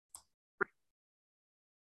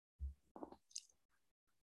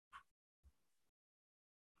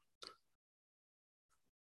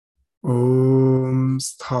ॐ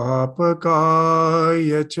स्थापकाय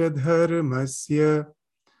च धर्मस्य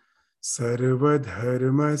सर्वधर्मस्वरूपिणे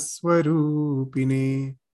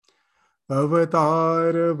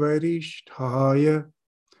अवतारवरिष्ठाय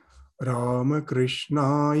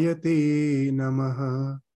रामकृष्णाय ते नमः।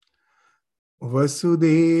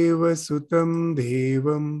 वसुदेवसुतं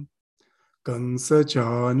देवं कंसचानूरमर्दनं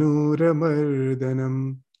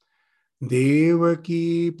देवकी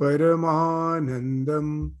परमानन्दं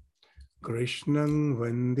कृष्णं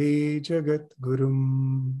वन्दे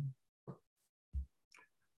जगद्गुरुम्.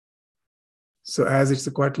 So as it's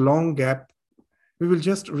a quite long gap, we will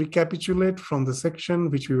just recapitulate from the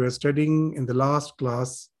section which we were studying in the last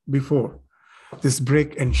class before this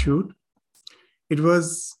break ensued. It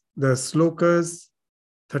was the slokas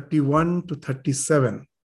 31 to 37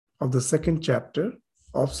 of the second chapter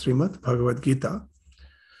of Srimad Bhagavad Gita,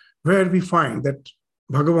 where we find that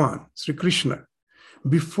Bhagavan, Sri Krishna,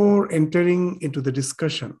 before entering into the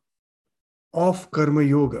discussion of Karma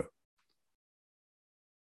Yoga,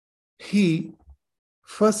 he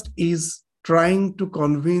first is trying to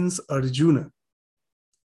convince Arjuna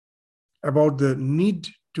about the need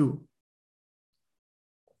to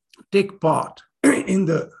take part in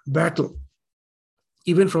the battle,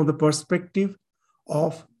 even from the perspective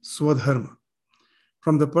of Swadharma.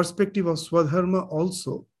 From the perspective of Swadharma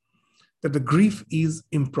also, that the grief is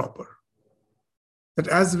improper. That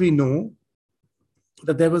as we know,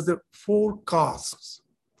 that there was the four castes,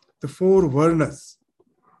 the four varnas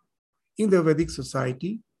in the Vedic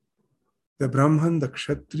society, the Brahman, the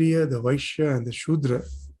Kshatriya, the Vaishya, and the Shudra.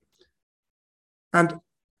 And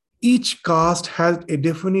each caste had a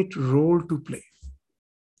definite role to play.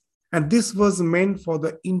 And this was meant for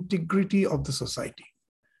the integrity of the society.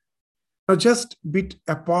 Now, just a bit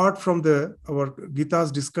apart from our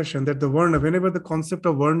Gita's discussion, that the Varna, whenever the concept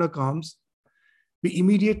of Varna comes, we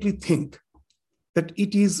immediately think that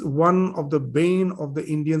it is one of the bane of the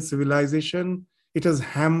Indian civilization. It has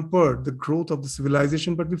hampered the growth of the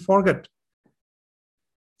civilization, but we forget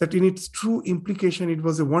that in its true implication, it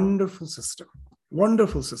was a wonderful system,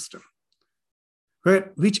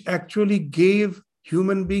 which actually gave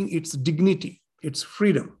human being its dignity, its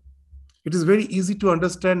freedom. It is very easy to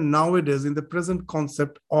understand nowadays in the present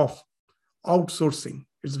concept of outsourcing.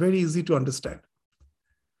 It's very easy to understand.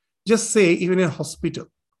 Just say, even in a hospital.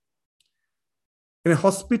 In a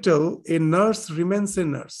hospital, a nurse remains a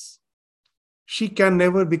nurse. She can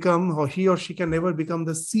never become, or he or she can never become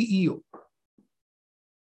the CEO.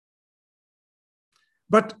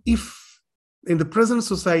 But if in the present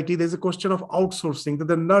society, there's a question of outsourcing, that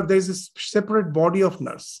there is a separate body of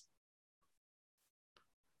nurse.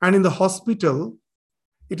 And in the hospital,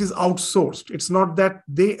 it is outsourced. It's not that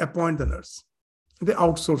they appoint the nurse. They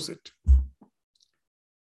outsource it.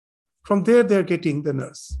 From there, they're getting the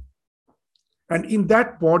nurse. And in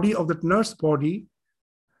that body of that nurse body,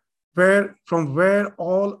 from where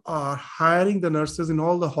all are hiring the nurses in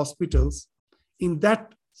all the hospitals, in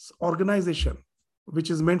that organization, which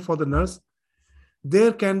is meant for the nurse,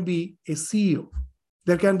 there can be a CEO,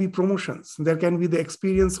 there can be promotions, there can be the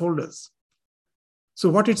experience holders. So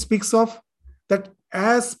what it speaks of, that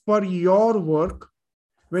as per your work,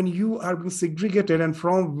 when you are being segregated and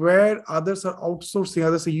from where others are outsourcing,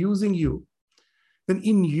 others are using you, then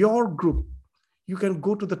in your group, you can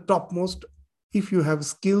go to the topmost if you have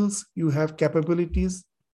skills, you have capabilities,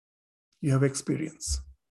 you have experience.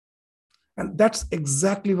 And that's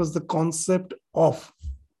exactly was the concept of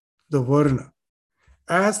the Varna.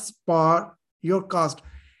 As per your caste,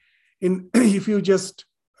 if you just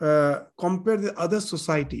compare the other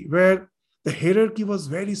society where the hierarchy was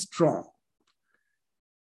very strong.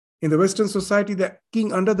 In the Western society, the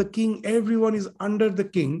king, under the king, everyone is under the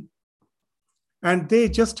king, and they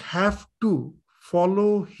just have to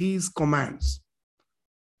follow his commands.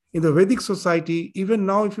 In the Vedic society, even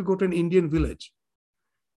now, if you go to an Indian village,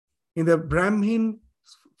 in the Brahmin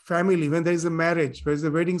family, when there is a marriage, there is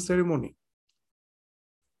a wedding ceremony,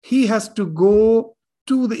 he has to go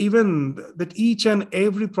to even that each and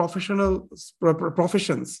every professions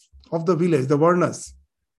of the village, the Varnas,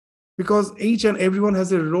 because each and everyone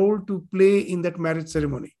has a role to play in that marriage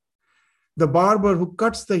ceremony. The barber who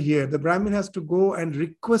cuts the hair, the Brahmin has to go and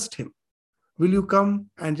request him, will you come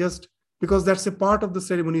and just, because that's a part of the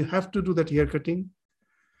ceremony, you have to do that hair cutting.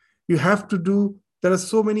 You have to do, there are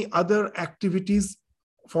so many other activities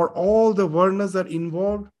for all the Varnas that are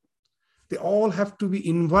involved. They all have to be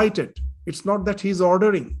invited. It's not that he's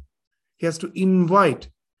ordering. He has to invite.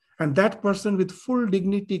 And that person with full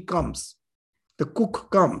dignity comes. The cook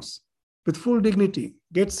comes with full dignity,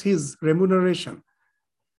 gets his remuneration.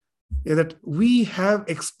 That we have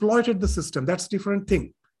exploited the system, that's a different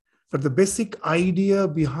thing. But the basic idea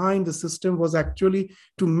behind the system was actually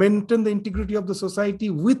to maintain the integrity of the society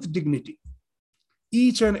with dignity.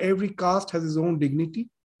 Each and every caste has its own dignity.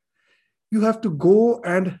 You have to go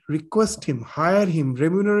and request him, hire him,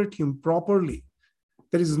 remunerate him properly.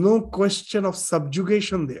 There is no question of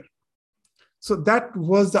subjugation there. So that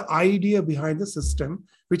was the idea behind the system,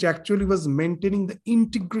 which actually was maintaining the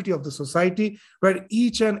integrity of the society, where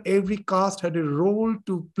each and every caste had a role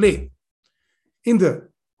to play in the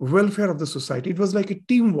welfare of the society. It was like a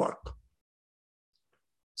teamwork.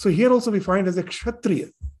 So here also we find as a Kshatriya,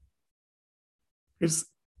 it's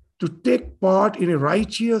to take part in a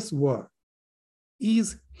righteous war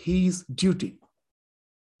is his duty.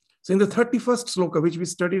 So in the 31st sloka, which we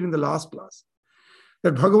studied in the last class,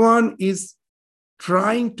 that Bhagavan is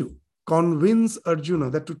trying to convince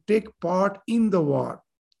Arjuna that to take part in the war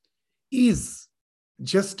is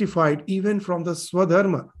justified even from the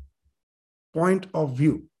Swadharma point of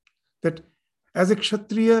view. That as a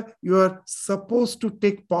Kshatriya, you are supposed to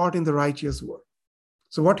take part in the righteous war.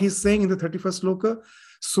 So what he's saying in the 31st sloka,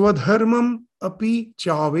 Swadharmam api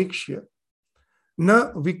chavekshya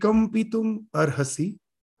na vikampitum arhasi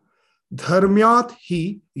dharmyat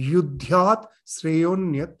hi yudhyat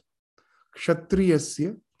shreyonyat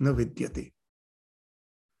kshatriyasya na vidyate.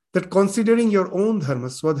 That considering your own dharma,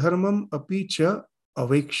 swadharmam api cha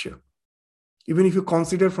aveksha, even if you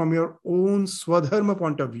consider from your own swadharma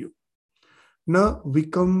point of view, na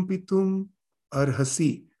vikampitum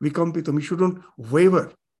arhasi, vikampitum, you shouldn't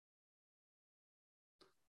waver.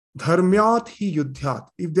 Dharmyat hi yudhyat,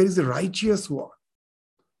 if there is a righteous war,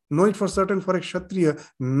 know it for certain for a Kshatriya,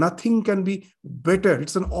 nothing can be better.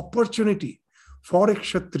 It's an opportunity for a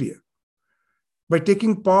Kshatriya by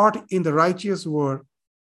taking part in the righteous war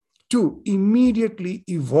to immediately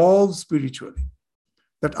evolve spiritually.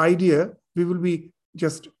 That idea we will be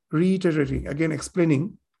just reiterating, again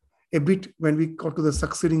explaining a bit when we go to the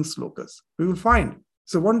succeeding slokas. We will find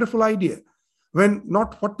it's a wonderful idea. When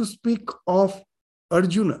not what to speak of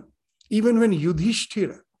Arjuna, even when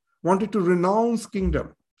Yudhishthira wanted to renounce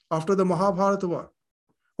kingdom after the Mahabharata war,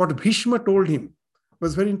 what Bhishma told him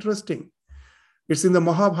was very interesting. It's in the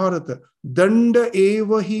Mahabharata. Danda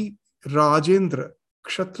eva hi Rajendra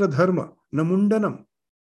Kshatra Dharma Namundanam.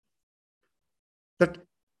 That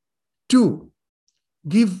to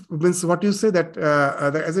give means what you say that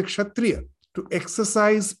as a Kshatriya, to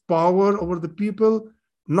exercise power over the people,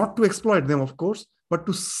 not to exploit them, of course, but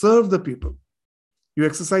to serve the people. You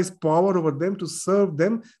exercise power over them to serve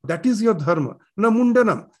them. That is your dharma.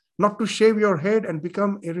 Namundanam, not to shave your head and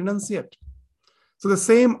become a renunciate. So the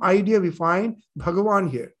same idea we find Bhagavan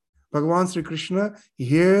here. Bhagavan Sri Krishna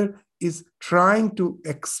here is trying to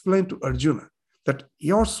explain to Arjuna that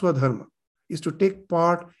your swadharma is to take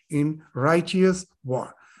part in righteous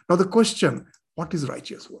war. Now the question, what is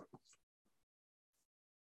righteous war?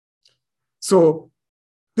 So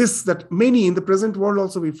this, that many in the present world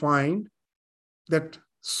also we find that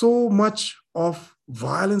so much of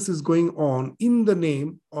violence is going on in the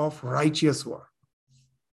name of righteous war.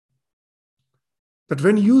 That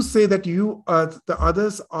when you say that you the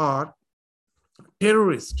others are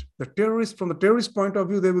terrorists, the terrorists from the terrorist point of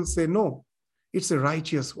view, they will say, no, it's a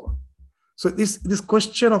righteous war. So this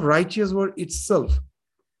question of righteous war itself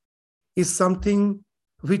is something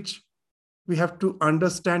which we have to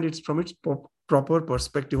understand it from its proper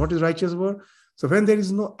perspective. What is righteous war? So when there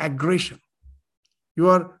is no aggression, you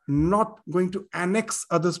are not going to annex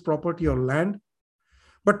others' property or land,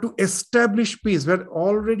 but to establish peace where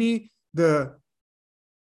already the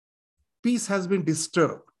peace has been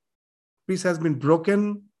disturbed, peace has been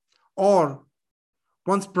broken, or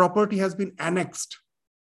one's property has been annexed,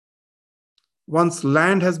 one's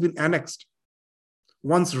land has been annexed,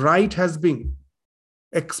 one's right has been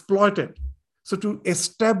exploited. So to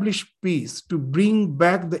establish peace, to bring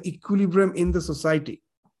back the equilibrium in the society,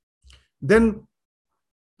 then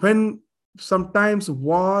when sometimes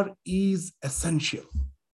war is essential,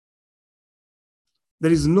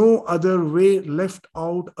 there is no other way left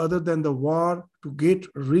out other than the war to get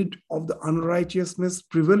rid of the unrighteousness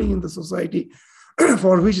prevailing in the society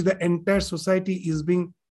for which the entire society is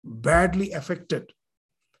being badly affected.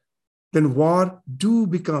 Then war do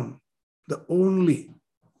become the only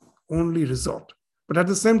resort. But at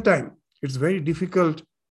the same time, it's very difficult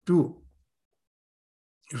to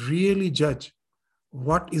really judge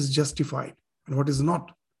what is justified and what is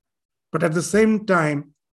not. But at the same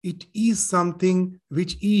time, it is something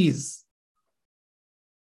which is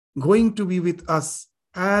going to be with us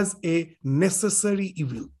as a necessary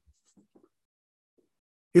evil.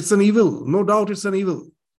 It's an evil, no doubt it's an evil,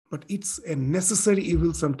 but it's a necessary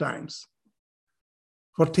evil sometimes.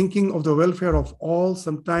 for thinking of the welfare of all,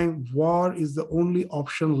 sometimes war is the only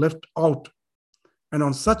option left out. And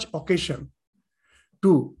on such occasion,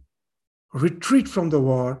 to retreat from the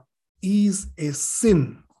war is a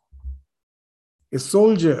sin. A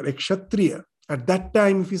soldier, a kshatriya, at that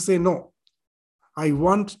time, if you say, no, I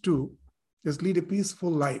want to just lead a peaceful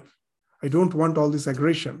life, I don't want all this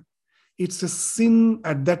aggression, it's a sin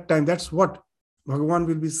at that time. That's what Bhagavan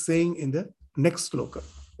will be saying in the next sloka.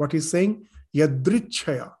 What he's saying,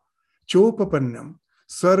 yadrichaya chopapannam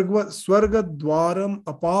swarga dwaram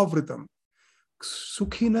apavritam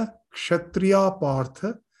sukhina kshatriya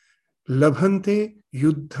partha labhante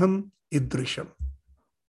yuddham idrisham.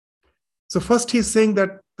 So first he's saying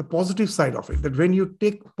that the positive side of it, that when you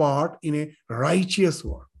take part in a righteous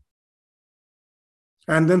war,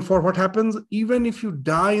 and then for what happens, even if you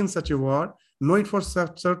die in such a war, know it for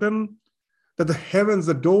certain that the heavens,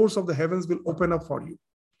 the doors of the heavens will open up for you.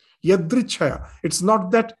 Yadrichaya, it's not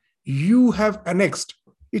that you have annexed,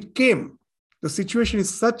 it came. The situation is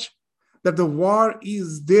such that the war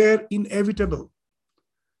is there, inevitable.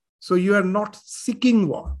 So you are not seeking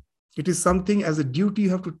war. It is something as a duty you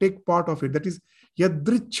have to take part of it. That is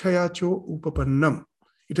yadrichaya cho upapannam.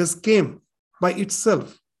 It has came by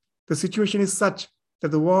itself. The situation is such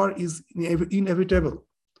that the war is inevitable.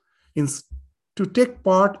 To take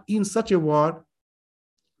part in such a war,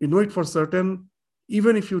 you know it for certain,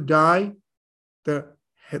 even if you die, the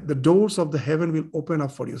doors of the heaven will open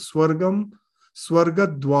up for you. Swarga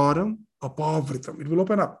dwaram apavritam. It will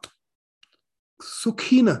open up.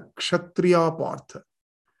 Sukhina kshatriya partha.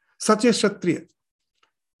 Such a kshatriya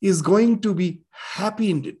is going to be happy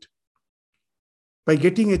in it by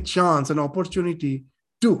getting a chance, an opportunity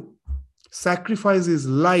to sacrifice his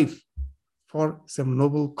life for some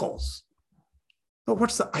noble cause. Now,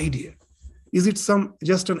 what's the idea? Is it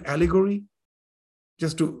just an allegory,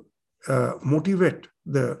 just to motivate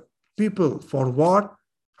the people for war?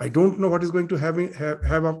 I don't know what is going to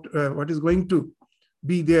what is going to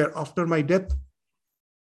be there after my death.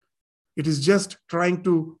 It is just trying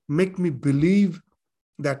to make me believe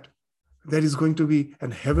that there is going to be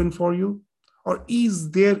an heaven for you? Or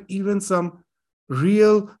is there even some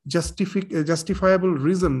real justifiable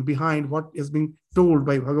reason behind what is being told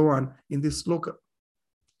by Bhagavan in this sloka?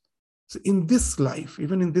 So in this life,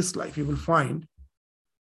 even in this life, you will find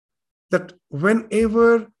that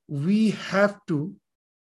whenever we have to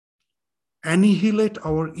annihilate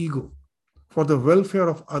our ego for the welfare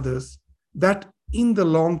of others, that in the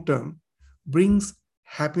long term brings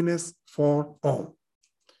happiness for all.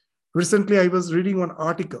 Recently, I was reading one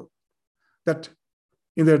article that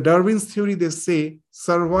in their Darwin's theory, they say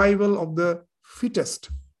survival of the fittest.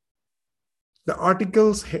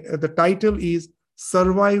 The title is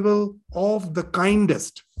Survival of the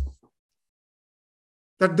Kindest.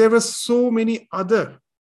 That there were so many other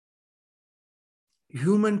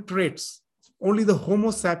human traits. Only the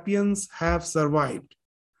Homo sapiens have survived.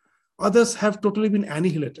 Others have totally been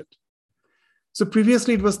annihilated. So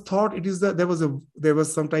previously it was thought there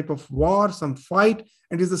was some type of war, some fight,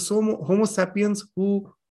 and it is the Homo sapiens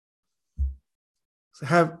who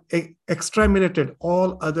have exterminated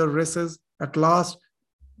all other races at last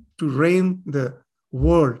to reign the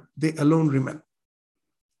world. They alone remain.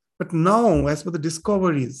 But now, as per the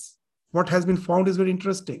discoveries, what has been found is very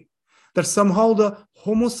interesting. That somehow the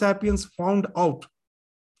Homo sapiens found out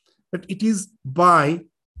that it is by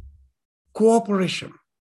cooperation,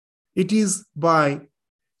 it is by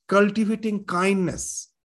cultivating kindness,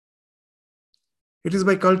 it is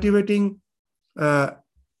by cultivating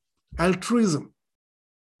altruism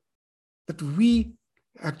that we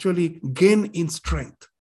actually gain in strength.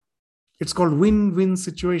 It's called win-win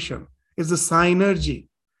situation. It's the synergy.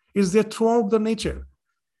 It's there throughout the nature.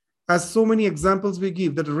 As so many examples we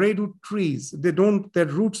give, that redwood trees, their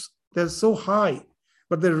roots, they're so high,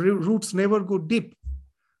 but their roots never go deep.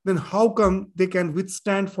 Then how come they can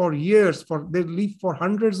withstand for years, they live for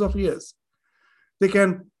hundreds of years? They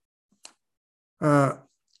can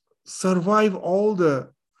survive all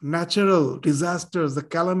the natural disasters, the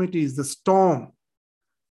calamities, the storm.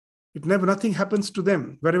 Nothing happens to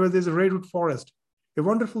them wherever there's a redwood forest. A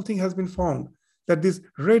wonderful thing has been found, that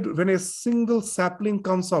when a single sapling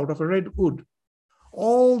comes out of a redwood,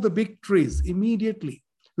 all the big trees immediately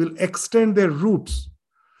will extend their roots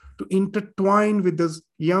to intertwine with those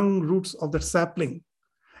young roots of the sapling.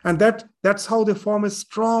 And that's how they form a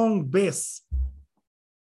strong base.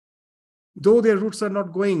 Though their roots are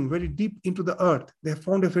not going very deep into the earth, they have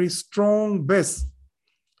found a very strong base.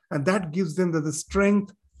 And that gives them the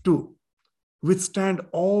strength to withstand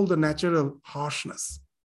all the natural harshness.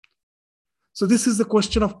 So this is the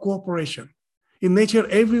question of cooperation. In nature,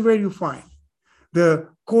 everywhere you find The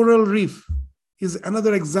coral reef is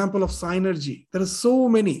another example of synergy. There are so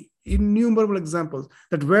many innumerable examples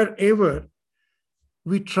that wherever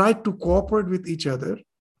we tried to cooperate with each other,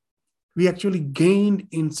 we actually gained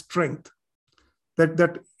in strength.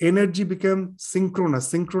 That energy became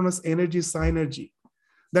synchronous energy, synergy,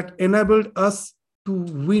 that enabled us to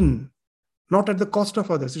win, not at the cost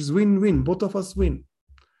of others. It's win-win, both of us win.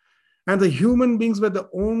 And the human beings were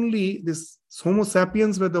this Homo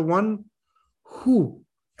sapiens were the one who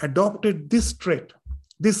adopted this trait,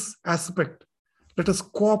 this aspect. Let us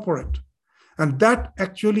cooperate. And that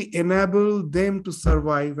actually enabled them to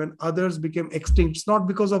survive when others became extinct. It's not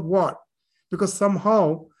because of war, because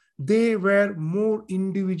somehow they were more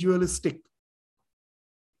individualistic.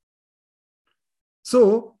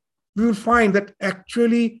 So we will find that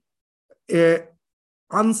actually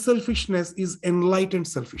unselfishness is enlightened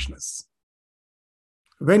selfishness.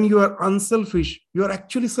 When you are unselfish, you are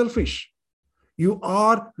actually selfish. You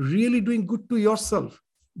are really doing good to yourself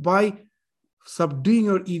by subduing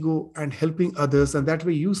your ego and helping others. And that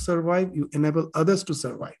way you survive, you enable others to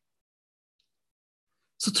survive.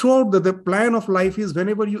 So throughout the plan of life is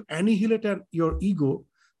whenever you annihilate your ego,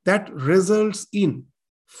 that results in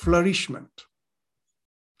flourishment.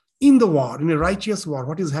 In the war, in a righteous war,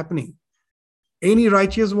 what is happening? Any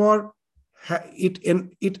righteous war,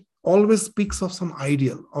 it always speaks of some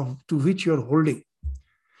ideal to which you're holding.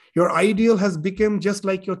 Your ideal has become just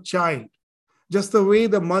like your child. Just the way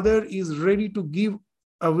the mother is ready to give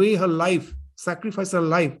away her life, sacrifice her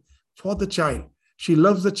life for the child. She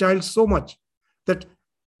loves the child so much that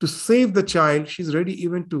to save the child, she's ready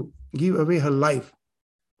even to give away her life.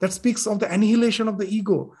 That speaks of the annihilation of the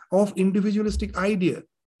ego, of individualistic idea.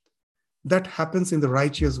 That happens in the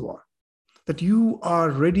righteous war. That you are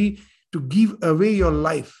ready to give away your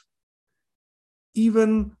life.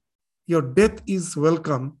 Even your death is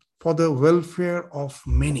welcome for the welfare of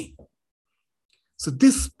many. So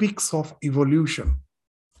this speaks of evolution.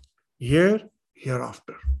 Here,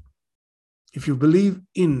 hereafter. If you believe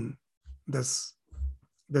in this,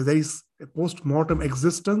 that there is a post-mortem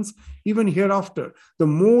existence, even hereafter, the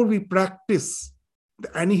more we practice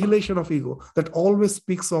the annihilation of ego, that always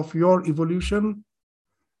speaks of your evolution.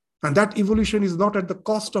 And that evolution is not at the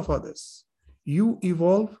cost of others. You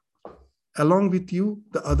evolve, along with you,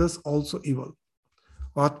 the others also evolve.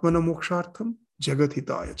 Atmana mokshartham jagat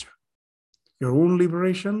hitaya cha. Your own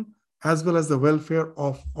liberation as well as the welfare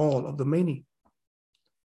of all, of the many.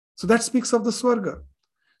 So that speaks of the Swarga.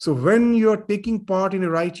 So when you are taking part in a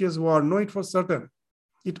righteous war, know it for certain,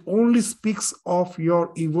 it only speaks of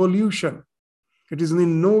your evolution. It is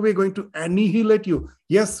in no way going to annihilate you.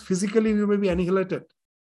 Yes, physically we may be annihilated,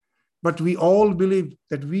 but we all believe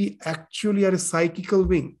that we actually are a psychical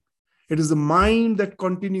being. It is the mind that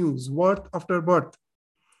continues birth after birth.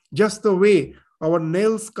 Just the way our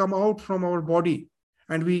nails come out from our body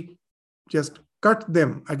and we just cut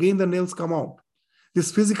them, again the nails come out.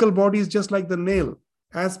 This physical body is just like the nail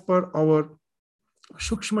as per our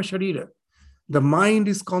Shukshma Sharira. The mind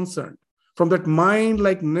is concerned. From that mind,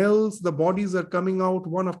 like nails, the bodies are coming out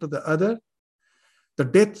one after the other. The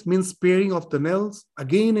death means sparing of the nails.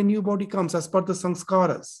 Again, a new body comes as per the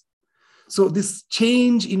sanskaras. So this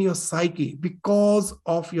change in your psyche because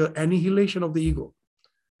of your annihilation of the ego,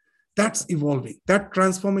 that's evolving. That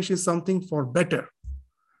transformation is something for better.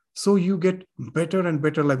 So you get better and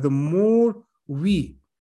better life. The more we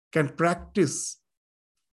can practice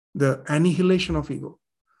the annihilation of ego,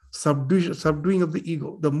 subduing of the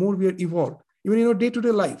ego, the more we are evolved. Even in our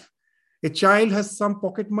day-to-day life, a child has some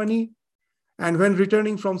pocket money, and when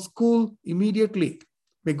returning from school, immediately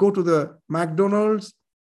may go to the McDonald's,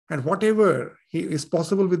 and whatever is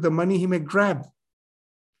possible with the money, he may grab.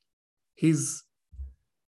 He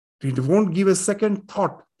won't give a second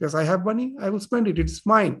thought. Yes, I have money, I will spend it. It's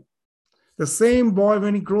mine. The same boy,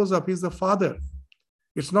 when he grows up, he's the father.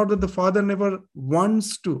 It's not that the father never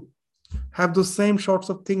wants to have those same sorts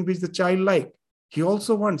of things which the child like. He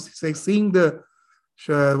also wants, say, seeing the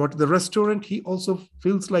restaurant, he also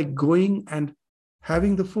feels like going and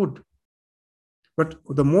having the food. But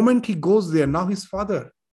the moment he goes there, now he's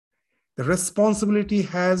father. The responsibility he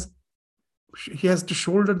has to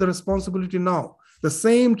shoulder the responsibility now. The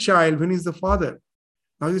same child, when he's the father,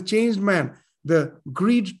 now he's a changed man. The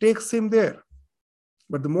greed takes him there.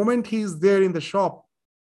 But the moment he is there in the shop,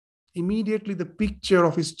 immediately the picture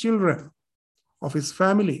of his children, of his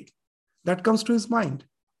family, that comes to his mind.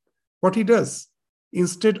 What he does,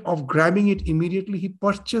 instead of grabbing it immediately, he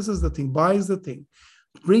purchases the thing, buys the thing,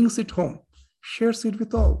 brings it home, shares it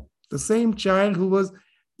with all. The same child who was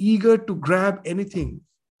eager to grab anything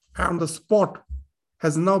on the spot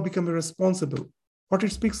has now become irresponsible. What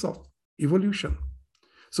it speaks of? evolution.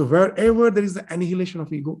 So wherever there is the annihilation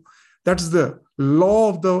of ego, that's the law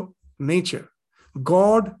of the nature.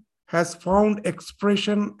 God has found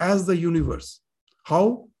expression as the universe.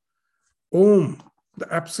 How? Om,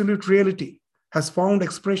 the absolute reality, has found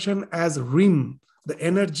expression as Rim, the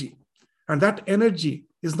energy. And that energy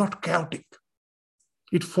is not chaotic.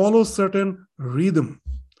 It follows certain rhythm.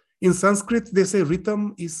 In Sanskrit, they say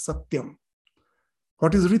rhythm is Satyam.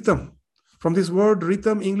 What is rhythm? From this word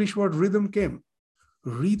rhythm, English word rhythm came.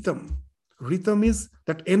 Rhythm. Rhythm is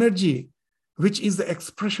that energy which is the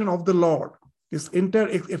expression of the Lord. This entire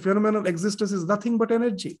phenomenal existence is nothing but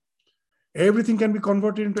energy. Everything can be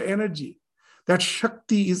converted into energy. That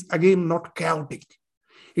Shakti is again not chaotic.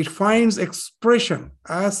 It finds expression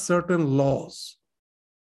as certain laws.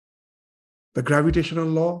 The gravitational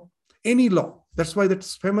law, any law. That's why that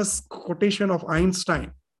famous quotation of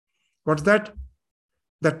Einstein. What's that?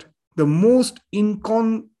 That the most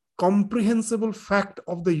incomprehensible fact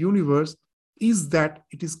of the universe is that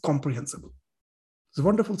it is comprehensible. It's a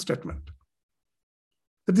wonderful statement.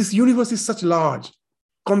 That this universe is such large.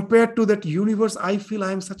 Compared to that universe, I feel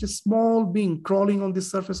I am such a small being crawling on the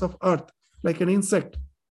surface of earth like an insect.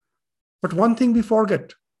 But one thing we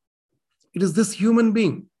forget, it is this human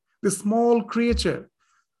being, this small creature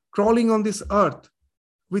crawling on this earth.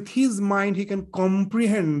 With his mind, he can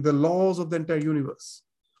comprehend the laws of the entire universe.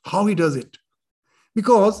 How he does it?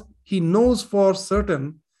 Because he knows for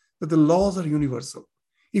certain that the laws are universal.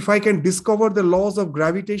 If I can discover the laws of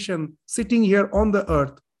gravitation sitting here on the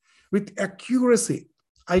earth with accuracy,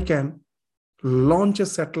 I can launch a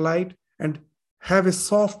satellite and have a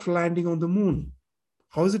soft landing on the moon.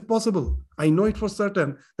 How is it possible? I know it for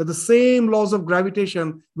certain that the same laws of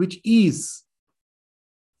gravitation, which is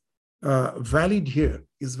valid here,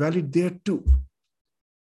 is valid there too.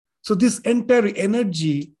 So this entire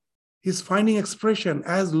energy is finding expression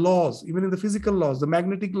as laws, even in the physical laws, the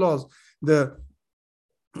magnetic laws, the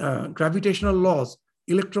gravitational laws,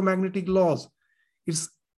 electromagnetic laws. It's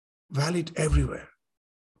valid everywhere.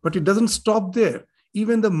 But it doesn't stop there.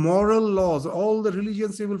 Even the moral laws, all the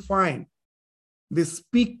religions you will find, they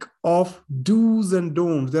speak of do's and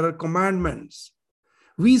don'ts. There are commandments.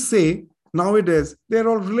 We say nowadays, they're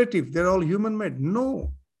all relative. They're all human-made.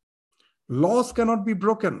 No. Laws cannot be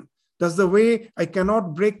broken. That's the way I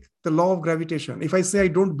cannot break the law of gravitation. If I say I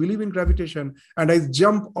don't believe in gravitation and I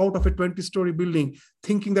jump out of a 20-story building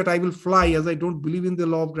thinking that I will fly as I don't believe in the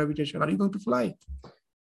law of gravitation, are you going to fly?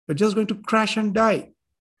 You're just going to crash and die.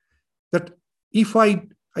 That if I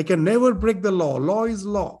can never break the law. Law is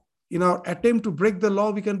law. In our attempt to break the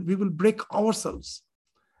law, we will break ourselves.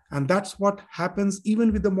 And that's what happens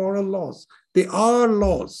even with the moral laws. They are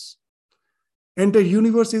laws. And the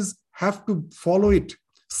universes have to follow it.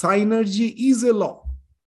 Synergy is a law.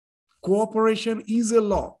 Cooperation is a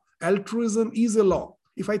law. Altruism is a law.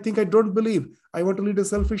 If I think I don't believe, I want to lead a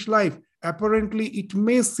selfish life, apparently it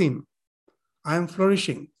may seem I am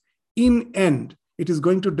flourishing. In end, it is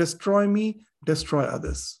going to destroy me, destroy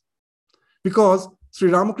others. Because Sri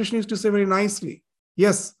Ramakrishna used to say very nicely,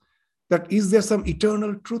 yes, that is there some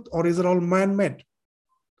eternal truth or is it all man-made?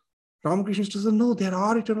 Ramakrishna used to say, no, there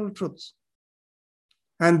are eternal truths.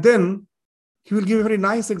 And then he will give a very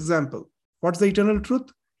nice example. What's the eternal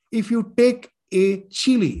truth? If you take a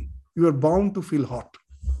chili, you are bound to feel hot.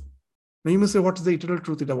 Now you may say, what is the eternal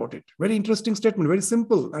truth about it? Very interesting statement, very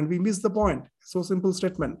simple, and we miss the point. So simple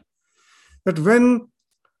statement. That when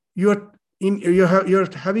you're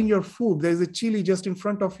having your food, there is a chili just in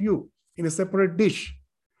front of you in a separate dish.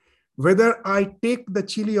 Whether I take the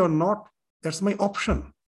chili or not, that's my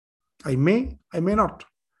option. I may not.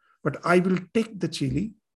 But I will take the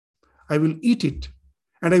chili, I will eat it,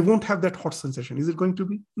 and I won't have that hot sensation. Is it going to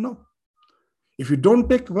be? No. If you don't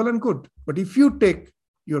take, well and good. But if you take,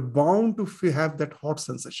 you're bound to have that hot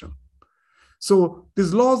sensation. So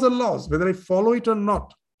these laws are laws. Whether I follow it or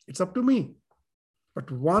not, it's up to me.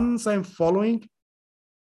 But once I'm following,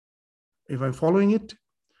 if I'm following it,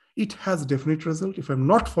 it has a definite result. If I'm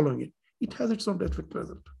not following it, it has its own definite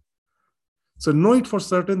result. So know it for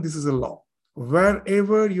certain, this is a law.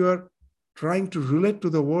 Wherever you are trying to relate to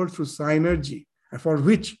the world through synergy, and for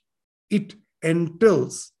which it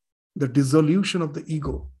entails the dissolution of the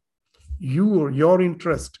ego, your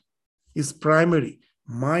interest is primary,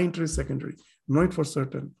 my interest is secondary. Know it for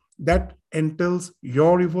certain. That entails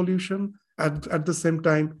your evolution, at the same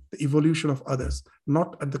time, the evolution of others,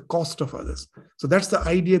 not at the cost of others. So that's the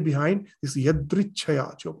idea behind this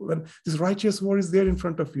yadrichaya. When this righteous war is there in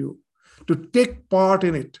front of you, to take part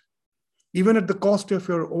in it, even at the cost of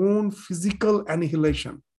your own physical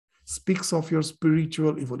annihilation, speaks of your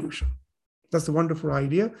spiritual evolution. That's a wonderful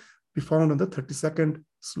idea we found on the 32nd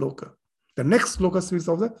sloka. The next sloka speaks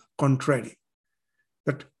of the contrary,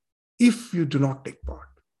 that if you do not take part,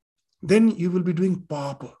 then you will be doing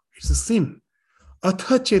papa. It's a sin.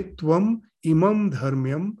 Atha chetvam imam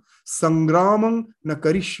dharmyam sangramam na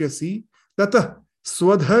karishyasi tata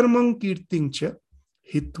swadharmam kirtincha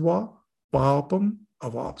hitva papam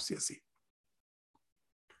avapsyasi.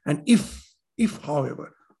 And if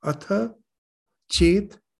however, atha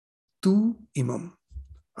chet tu imam,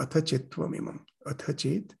 atha chetvam imam, atha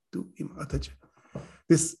chet tu imam, atha chet.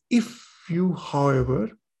 This if you,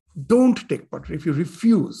 however, don't take part, if you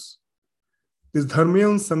refuse, this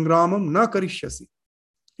dharmyam sangramam na karishyasi,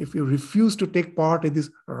 if you refuse to take part in this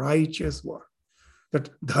righteous war, that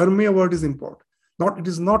dharmya word is important. It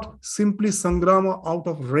is not simply sangrama out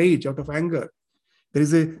of rage, out of anger. There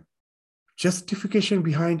is a justification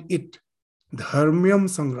behind it. Dharmyam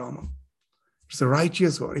sangramam. It's a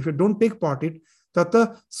righteous war. If you don't take part in it,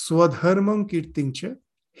 tata swadharmam kirtincha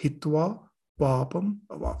hitva papam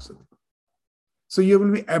avapsati. So you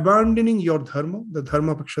will be abandoning your dharma, the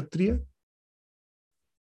dharma of Kshatriya,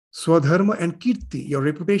 swadharma and kirti. Your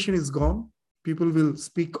reputation is gone. People will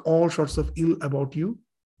speak all sorts of ill about you.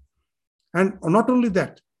 And not only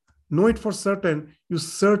that, know it for certain, you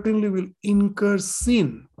certainly will incur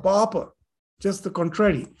sin, papa, just the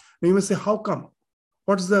contrary. Now you may say, how come?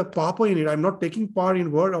 What's the papa in it? I'm not taking part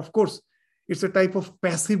in word. Of course, it's a type of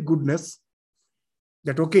passive goodness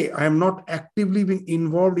that, okay, I am not actively being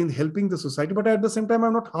involved in helping the society, but at the same time,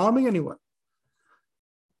 I'm not harming anyone.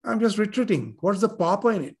 I'm just retreating. What's the papa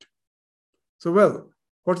in it? So, well,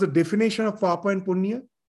 what's the definition of papa and punya?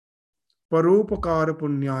 Paropakara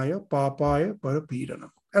punyaya papaya parapiranam.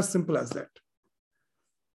 As simple as that.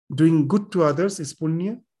 Doing good to others is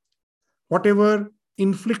punya. Whatever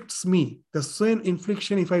inflicts me, the same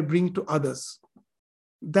infliction if I bring to others,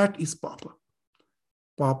 that is papa.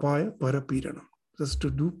 Papaya parapiranam. Just to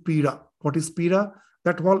do pira. What is pira?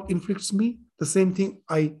 That what inflicts me, the same thing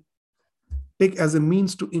I take as a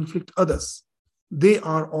means to inflict others. They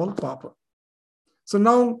are all papa. So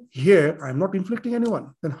now here, I am not inflicting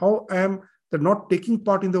anyone. Then how I am not taking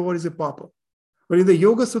part in the war is a papa. But in the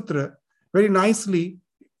Yoga Sutra, very nicely,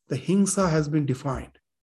 the hingsa has been defined.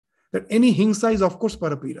 That any hingsa is of course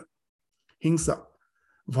parapira. Hingsa,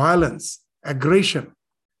 violence, aggression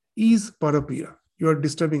is parapira. You are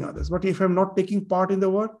disturbing others. But if I am not taking part in the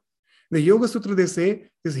war, in the Yoga Sutra they say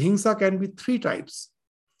this hingsa can be three types.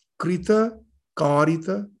 Krita,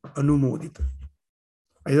 karita, anumodita.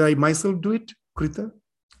 Either I myself do it, krita,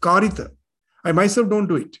 karita. I myself don't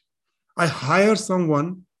do it. I hire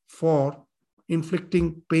someone for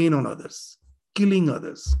inflicting pain on others, killing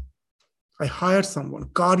others. I hire someone,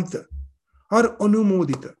 karita, or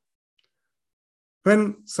anumodita.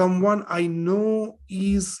 When someone I know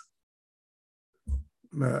is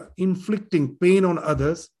inflicting pain on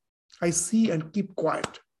others, I see and keep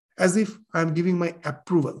quiet, as if I'm giving my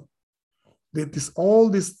approval. All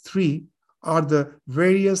these three are the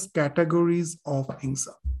various categories of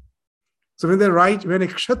hingsa. So when a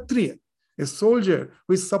kshatriya, a soldier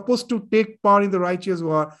who is supposed to take part in the righteous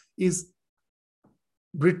war, is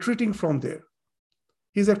retreating from there,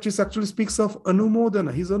 he actually speaks of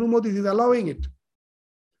anumodana. He's allowing it.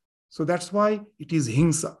 So that's why it is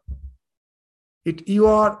hingsa. You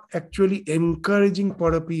are actually encouraging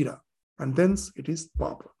parapira, and thence it is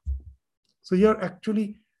papa. So you're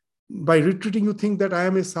actually, by retreating, you think that I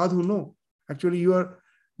am a sadhu. No, actually you are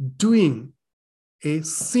doing a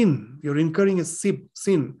sin. You're incurring a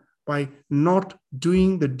sin by not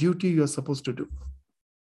doing the duty you are supposed to do.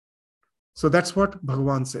 So that's what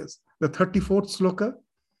Bhagavan says. The 34th sloka,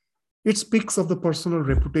 it speaks of the personal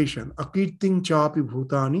reputation. Akirting chapi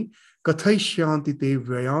bhutani kathaishyanti te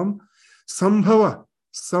vyayam sambhava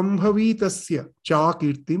sambhavitasya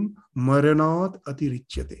chakirtim maranat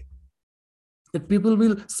atirichyate. That people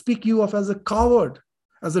will speak you of as a coward,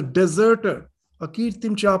 as a deserter.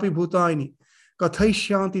 Akirtim chapi bhutani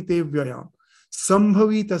kathaishyanti te vyayam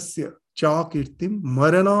sambhavitasya chakirtim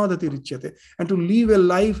maranat atirichyate. And to live a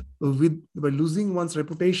life by losing one's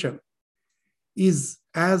reputation is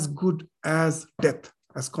as good as death,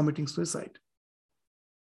 as committing suicide.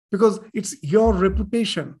 Because it's your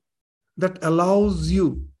reputation that allows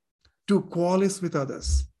you to coalesce with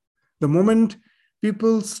others. The moment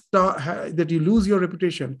people that you lose your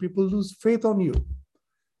reputation, people lose faith on you.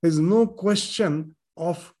 There's no question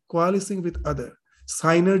of coalescing with others,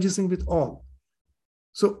 synergizing with all.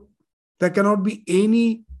 So there cannot be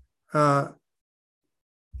any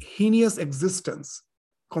heinous existence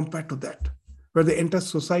compared to that, where the entire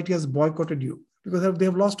society has boycotted you because they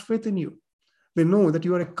have lost faith in you. They know that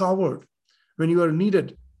you are a coward. When you are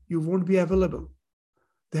needed, you won't be available.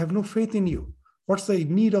 They have no faith in you. What's the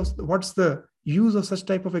need of, what's the use of such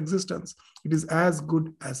type of existence? It is as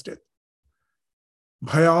good as death.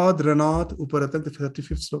 Bhayad Ranat Uparatak, the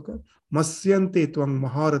 35th sloka. Masyante Twang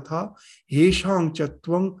Maharatha, Yeshang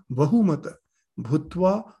Chatvang Bahumata,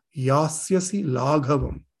 Bhutva Yasyasi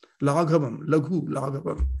Laghavam. Laghavam, Laghu,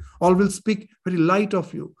 Laghavam. All will speak very light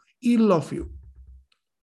of you, ill of you.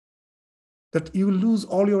 That you will lose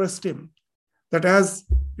all your esteem. That as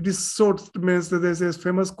it is so, there's a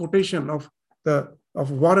famous quotation of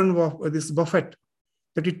Warren Buffett,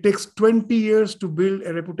 that it takes 20 years to build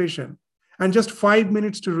a reputation and just 5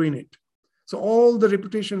 minutes to ruin it. So all the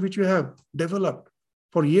reputation which you have developed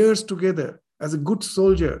for years together as a good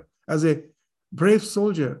soldier, as a brave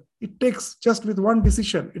soldier, it takes just with one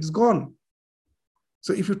decision, it's gone.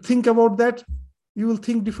 So if you think about that, you will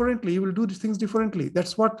think differently, you will do things differently.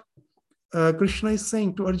 That's what Krishna is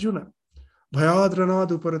saying to Arjuna. Bhayad Ranad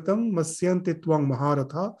Uparatam Masyante Twang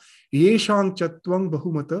Maharatha Yeshang Chatvang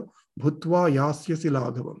Bahumata Bhutva Yasyasi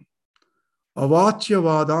Laghavam. Avachya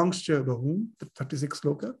Vadangscha Bahum, the 36th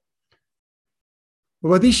sloka.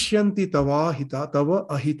 Vadishyanti Tavahita Tava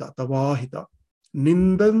Ahita Tavahita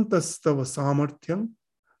Nindantastava Samarthyam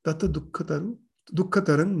Tata Dukkhatarang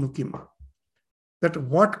Nukim. That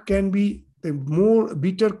what can be the more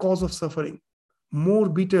bitter cause of suffering, more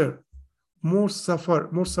bitter, more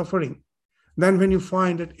suffering, than when you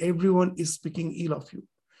find that everyone is speaking ill of you.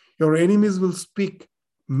 Your enemies will speak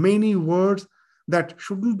many words that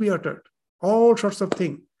shouldn't be uttered, all sorts of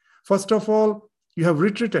things. First of all, you have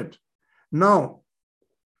retreated. Now,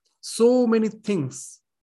 so many things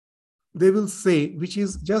they will say, which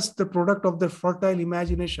is just the product of their fertile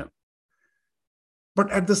imagination.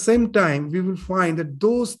 But at the same time, we will find that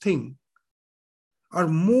those things are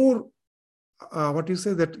more,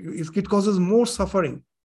 that it causes more suffering.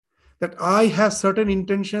 That I have certain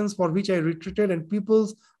intentions for which I retreated, and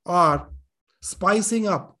people are spicing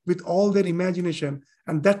up with all their imagination,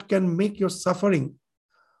 and that can make your suffering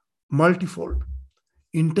multifold,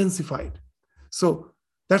 intensified. So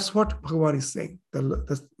that's what Bhagavan is saying.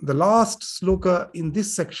 The last sloka in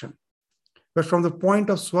this section, but from the point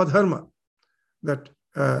of Swadharma, that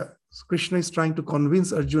Krishna is trying to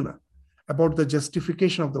convince Arjuna about the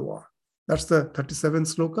justification of the war. That's the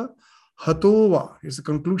 37th sloka. Hatova is the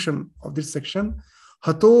conclusion of this section.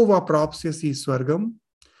 Hatova prapsyasi swargam,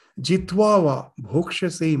 jitva va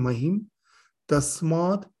bhokshase mahim,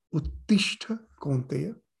 tasmad uttishta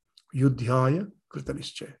kaunteya, yudhyaya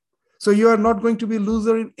kritanishchaya. So you are not going to be a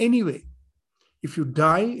loser in any way. If you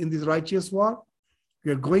die in this righteous war,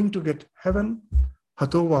 you are going to get heaven.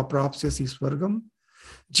 Hatova prapsyasi swargam,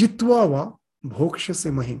 jitva va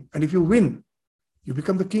bhokshase mahim. And if you win, you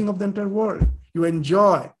become the king of the entire world. You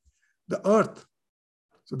enjoy the earth.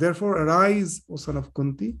 So therefore arise, O son of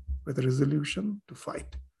Kunti, with a resolution to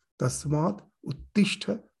fight. Tasmat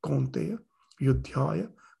uttishta kaunteya yudhyaya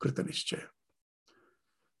kritanishchaya.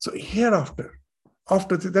 So hereafter,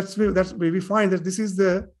 that's where we find that this is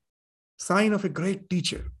the sign of a great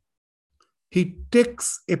teacher. He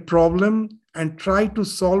takes a problem and tries to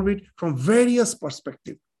solve it from various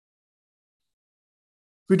perspectives.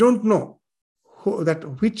 We don't know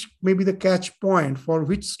which may be the catch point for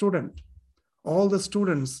which student. All the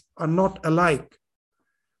students are not alike.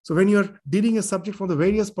 So when you're dealing a subject from the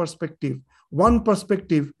various perspective, one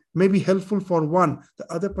perspective may be helpful for one,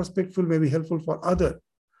 the other perspective may be helpful for other.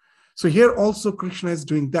 So here also Krishna is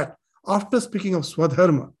doing that. After speaking of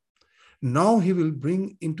Swadharma, now he will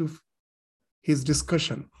bring into his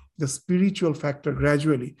discussion the spiritual factor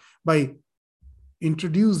gradually by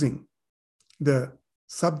introducing the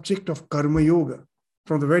subject of Karma Yoga.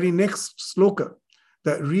 From the very next sloka,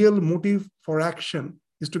 the real motive for action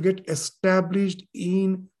is to get established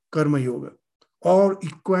in Karma Yoga or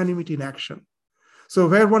equanimity in action. So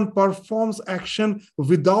where one performs action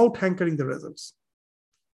without hankering the results.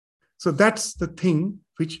 So that's the thing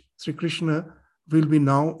which Sri Krishna will be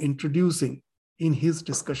now introducing in his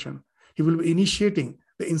discussion. He will be initiating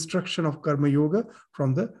the instruction of Karma Yoga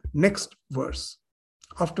from the next verse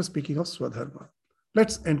after speaking of Swadharma.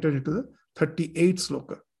 Let's enter into the 38th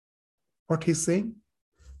sloka. What he's saying?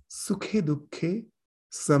 Sukhe dukkhe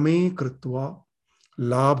same kritva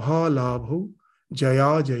labha labho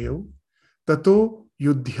jaya jayo tato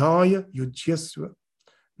yudhyaya yujyasva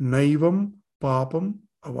naivam papam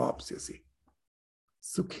avapsyasi.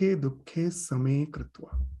 Sukhe dukkhe same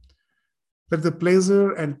kritva. That the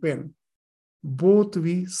pleasure and pain both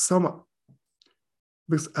be sama,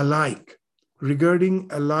 because alike, regarding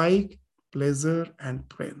alike pleasure and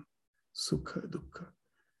pain. Sukha dukkha.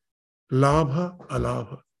 Labha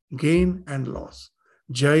alabha, gain and loss.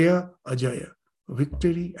 Jaya ajaya,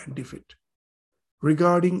 victory and defeat.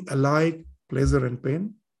 Regarding alike pleasure and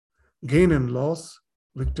pain, gain and loss,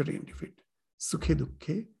 victory and defeat. Sukhe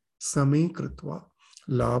dukkhe, same kritva,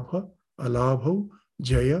 labha, alabhau,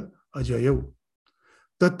 jaya, ajayau.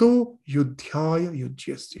 Tato yudhyaya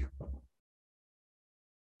yujyasya.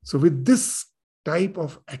 So with this type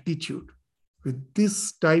of attitude, with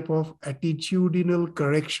this type of attitudinal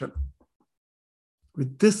correction,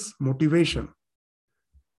 with this motivation,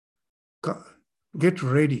 get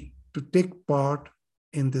ready to take part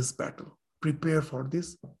in this battle. Prepare for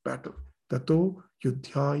this battle. Tato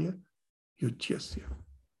yudhyaya yujyasya.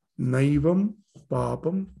 Naivam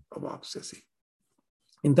papam avapsyasi.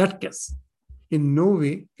 In that case, in no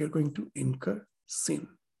way you're going to incur sin.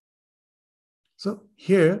 So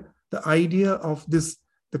here, the idea of this,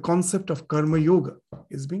 the concept of karma yoga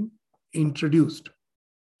is being introduced.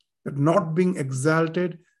 That not being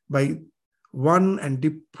exalted by one and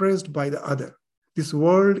depressed by the other. This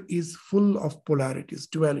world is full of polarities,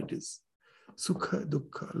 dualities. Sukha,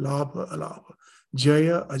 dukkha, labha, alabha,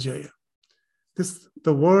 jaya, ajaya.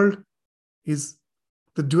 The world is,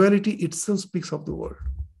 the duality itself speaks of the world.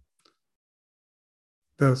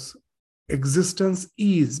 Thus, existence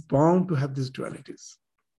is bound to have these dualities.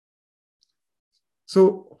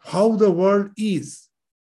 So, how the world is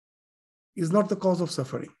not the cause of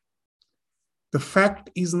suffering. The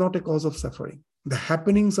fact is not a cause of suffering. The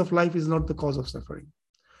happenings of life is not the cause of suffering.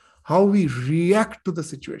 How we react to the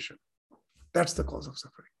situation, that's the cause of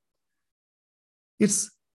suffering.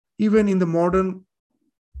 It's even in the modern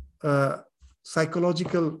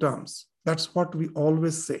psychological terms, that's what we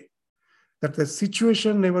always say, that the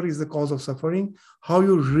situation never is the cause of suffering. How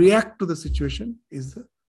you react to the situation is the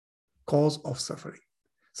cause of suffering.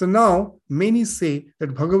 So now many say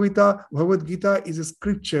that Bhagavad Gita is a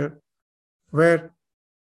scripture where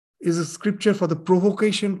is a scripture for the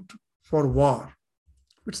provocation for war.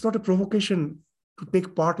 It's not a provocation to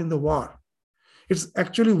take part in the war. It's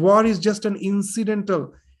actually, war is just an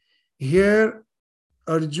incidental. Here,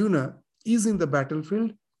 Arjuna is in the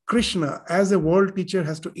battlefield. Krishna, as a world teacher,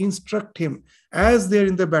 has to instruct him. As they're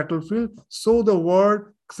in the battlefield, so the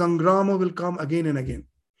word Sangrama will come again and again.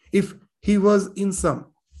 If he was in some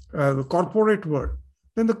corporate world,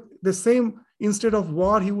 then the same, instead of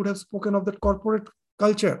war, he would have spoken of that corporate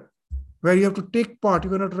culture where you have to take part, you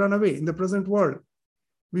cannot run away. In the present world,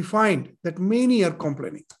 we find that many are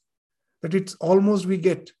complaining that it's almost we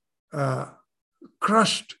get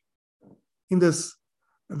crushed in this,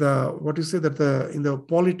 in the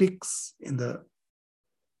politics, in the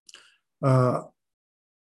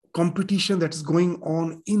competition that is going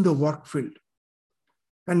on in the work field.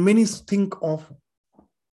 And many think of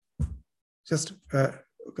just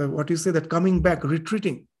that coming back,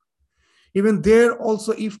 retreating. Even there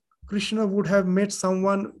also, if Krishna would have met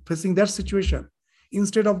someone facing that situation,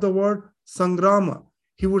 instead of the word Sangrama,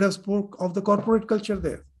 he would have spoke of the corporate culture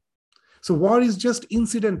there. So war is just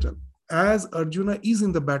incidental. As Arjuna is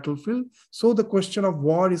in the battlefield, so the question of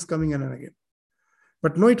war is coming in and again.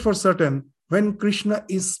 But know it for certain, when Krishna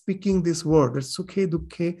is speaking this word, that Sukhe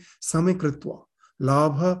Dukkhe Same Kritva,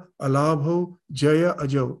 Labha, Alabho, Jaya,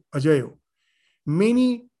 Ajayo,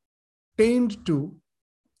 many tend to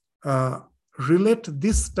relate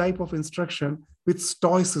this type of instruction with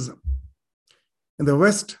Stoicism. In the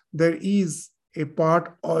West, there is a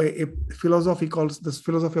part or a philosophy called this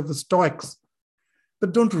philosophy of the Stoics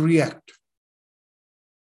that don't react.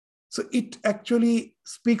 So it actually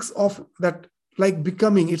speaks of that like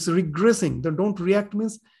becoming, it's regressing. The don't react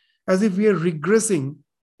means as if we are regressing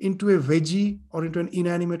into a veggie or into an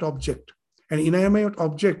inanimate object. An inanimate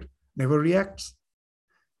object never reacts.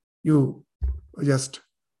 You just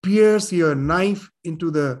pierce your knife into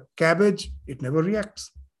the cabbage, it never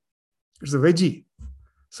reacts. It's a veggie.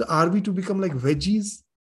 So are we to become like veggies?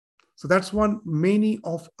 So that's one many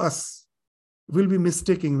of us will be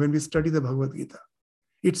mistaking when we study the Bhagavad Gita.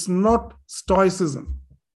 It's not Stoicism.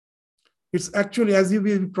 It's actually, as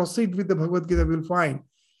we proceed with the Bhagavad Gita, we'll find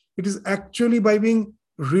it is actually by being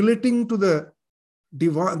relating to the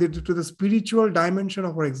divine, to the spiritual dimension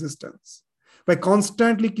of our existence, by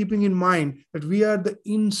constantly keeping in mind that we are the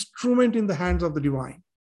instrument in the hands of the divine.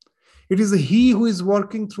 It is He who is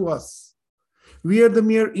working through us. We are the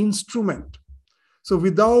mere instrument. So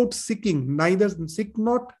without seeking, neither seek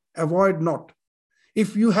not, avoid not.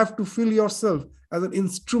 If you have to feel yourself as an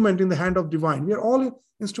instrument in the hand of divine, we are all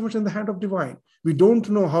instruments in the hand of divine. We don't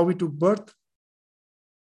know how we took birth.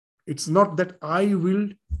 It's not that I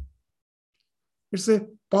willed. It's a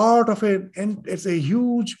part of it's a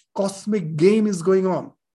huge cosmic game is going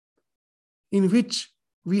on in which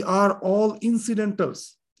we are all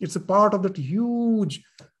incidentals. It's a part of that huge,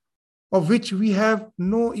 of which we have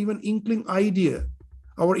no even inkling idea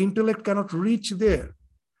Our intellect cannot reach there.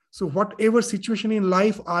 So whatever situation in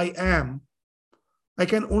life I am, I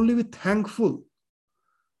can only be thankful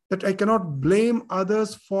that I cannot blame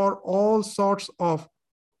others for all sorts of,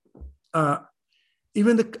 I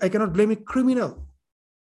cannot blame a criminal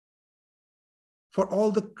for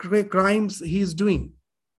all the crimes he is doing.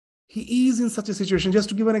 He is in such a situation. Just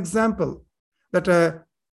to give an example, that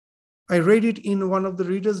I read it in one of the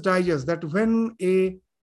Reader's Digest, that when a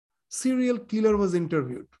serial killer was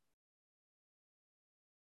interviewed,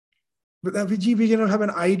 but we generally have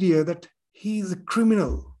an idea that he is a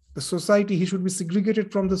criminal. The society, he should be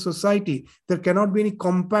segregated from the society. There cannot be any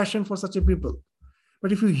compassion for such a people.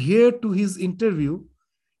 But if you hear to his interview,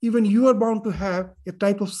 even you are bound to have a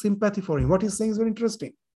type of sympathy for him. What he's saying is very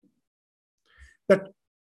interesting. That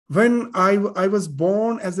when I was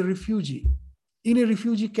born as a refugee in a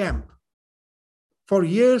refugee camp, for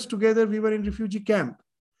years together we were in refugee camp,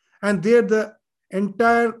 and there the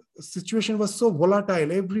entire situation was so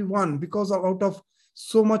volatile. Everyone, because out of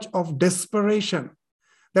so much of desperation,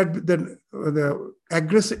 that the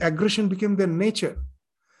aggression became their nature.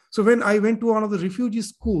 So when I went to one of the refugee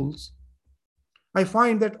schools, I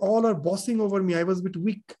find that all are bossing over me. I was a bit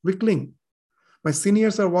weakling. My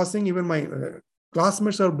seniors are bossing, even my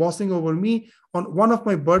classmates are bossing over me. On one of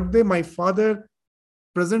my birthday, my father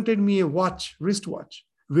presented me a watch, wristwatch.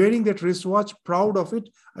 Wearing that wristwatch, proud of it,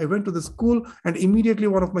 I went to the school, and immediately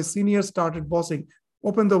one of my seniors started bossing.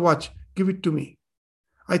 Open the watch, give it to me.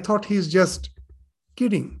 I thought he's just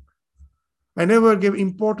kidding. I never gave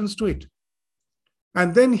importance to it.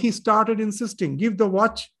 And then he started insisting, give the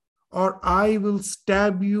watch or I will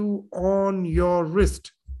stab you on your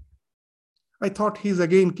wrist. I thought he's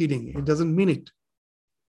again kidding. He doesn't mean it.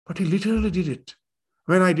 But he literally did it.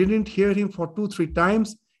 When I didn't hear him for 2-3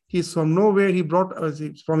 times, he's from nowhere, he brought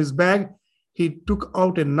from his bag, he took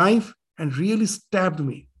out a knife and really stabbed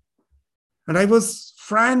me. And I was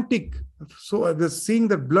frantic. So I was seeing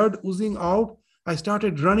the blood oozing out. I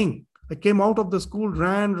started running. I came out of the school,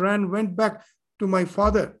 ran, went back to my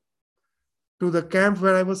father, to the camp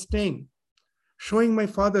where I was staying, showing my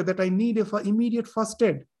father that I need an immediate first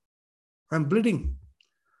aid. I'm bleeding.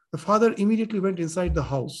 The father immediately went inside the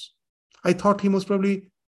house. I thought he must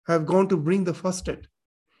probably have gone to bring the first aid.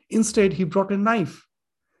 Instead, he brought a knife,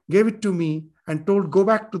 gave it to me, and told, go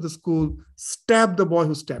back to the school, stab the boy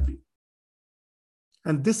who stabbed you.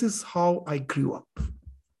 And this is how I grew up.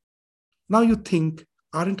 Now you think,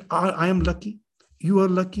 I am lucky, you are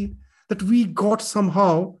lucky, that we got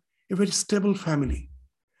somehow a very stable family,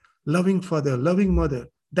 loving father, loving mother.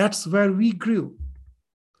 That's where we grew.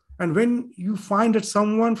 And when you find that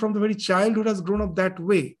someone from the very childhood has grown up that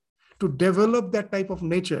way, to develop that type of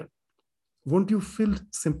nature, won't you feel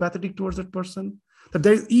sympathetic towards that person? That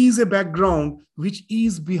there is a background which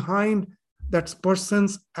is behind that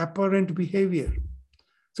person's apparent behavior.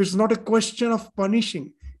 So it's not a question of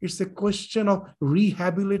punishing. It's a question of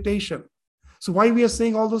rehabilitation. So why we are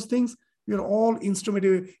saying all those things? We are all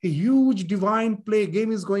instrumental. A huge divine play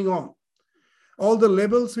game is going on. All the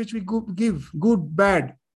labels which we give, good,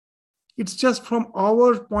 bad, it's just from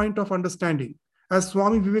our point of understanding. As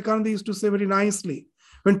Swami Vivekananda used to say very nicely,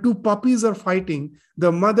 when 2 puppies are fighting,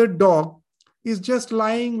 the mother dog is just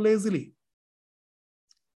lying lazily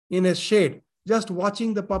in a shade, just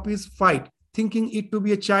watching the puppies fight, thinking it to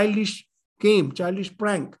be a childish game, childish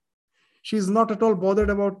prank. She is not at all bothered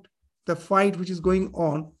about the fight which is going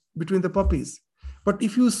on between the puppies. But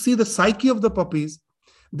if you see the psyche of the puppies,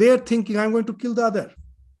 they are thinking, I'm going to kill the other.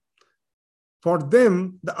 For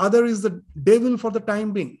them, the other is the devil for the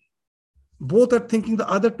time being. Both are thinking the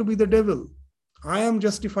other to be the devil. I am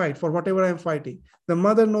justified for whatever I am fighting. The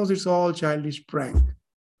mother knows it's all childish prank.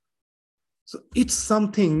 So it's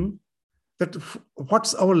something that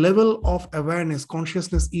what's our level of awareness,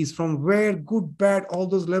 consciousness is, from where good, bad, all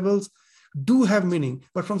those levels do have meaning,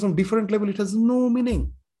 but from some different level, it has no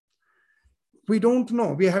meaning. We don't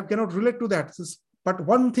know. Cannot relate to that. But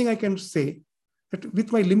one thing I can say, that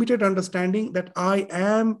with my limited understanding, that I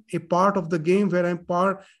am a part of the game where I'm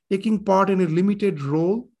taking part in a limited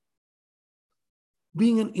role,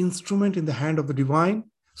 being an instrument in the hand of the divine.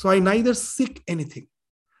 So I neither seek anything,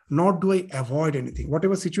 nor do I avoid anything.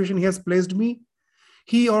 Whatever situation he has placed me,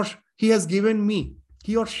 he has given me,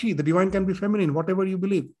 he or she, the divine can be feminine, whatever you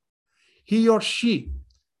believe. He or she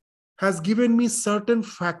has given me certain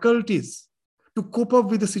faculties to cope up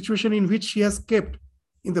with the situation in which he has kept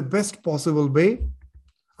in the best possible way.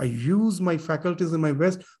 I use my faculties in my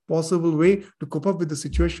best possible way to cope up with the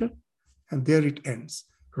situation, and there it ends.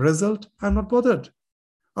 Result, I'm not bothered.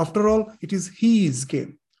 After all, it is his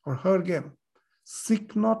game or her game.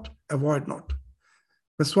 Seek not, avoid not.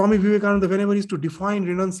 The Swami Vivekananda, whenever he used to define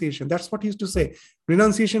renunciation, that's what he used to say.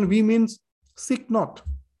 Renunciation, we means seek not.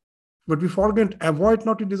 But we forget, avoid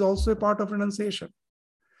not, it is also a part of renunciation.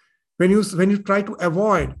 When you try to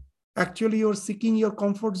avoid, actually you're seeking your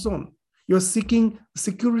comfort zone. You're seeking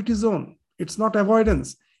security zone. It's not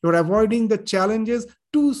avoidance. You're avoiding the challenges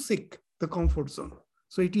to seek the comfort zone.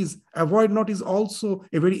 So it is avoid not is also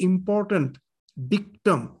a very important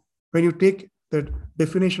dictum when you take the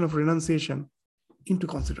definition of renunciation into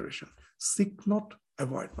consideration. Seek not,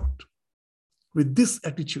 avoid not. With this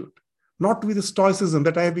attitude, not with the stoicism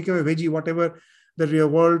that I have become a veggie, whatever the real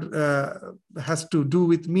world has to do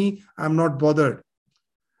with me, I'm not bothered.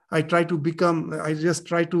 I just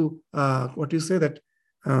try to,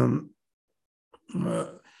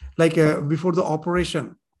 before the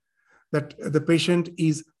operation, that the patient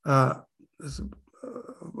is,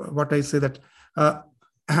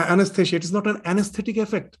 anesthesia, it is not an anesthetic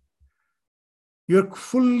effect. You're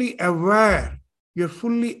fully aware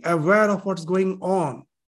of what's going on,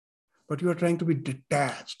 but you are trying to be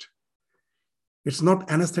detached. It's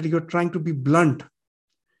not anesthetic, you're trying to be blunt.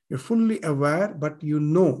 You're fully aware, but you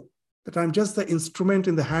know that I'm just the instrument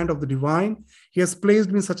in the hand of the divine. He has placed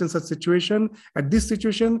me in such and such situation. At this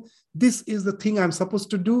situation, this is the thing I'm supposed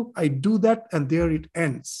to do. I do that, and there it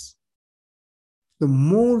ends. The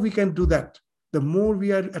more we can do that, the more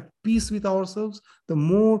we are at peace with ourselves, the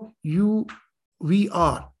more we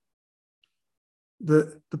are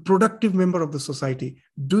the productive member of the society,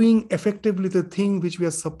 doing effectively the thing which we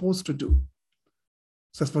are supposed to do.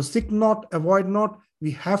 So for seek not, avoid not,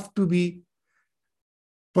 we have to be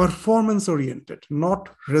performance-oriented, not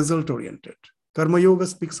result-oriented. Karma Yoga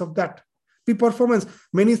speaks of that. Be performance.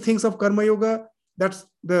 Many things of Karma Yoga, that's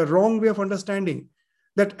the wrong way of understanding.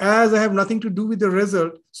 That as I have nothing to do with the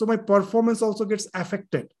result, so my performance also gets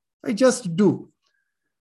affected. I just do.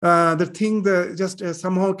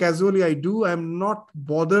 Somehow casually I do. I'm not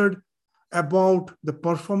bothered about the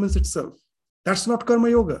performance itself. That's not Karma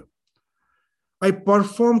Yoga. I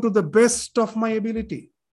perform to the best of my ability.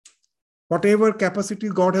 Whatever capacity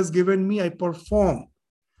God has given me, I perform.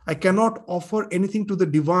 I cannot offer anything to the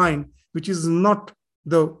divine which is not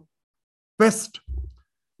the best.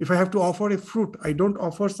 If I have to offer a fruit, I don't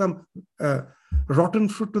offer some rotten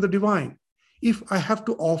fruit to the divine. If I have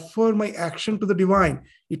to offer my action to the divine,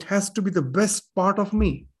 it has to be the best part of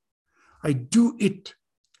me. I do it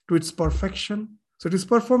to its perfection. So it is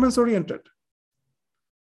performance-oriented.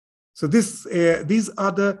 So these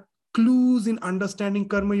are the clues in understanding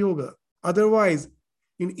Karma Yoga. Otherwise,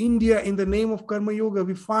 in India, in the name of Karma Yoga,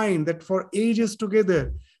 we find that for ages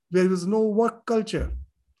together, there is no work culture.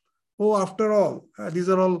 Oh, after all, these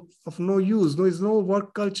are all of no use. There is no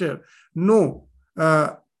work culture. No,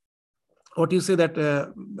 that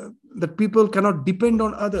people cannot depend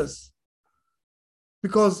on others,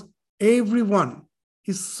 because everyone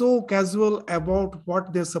is so casual about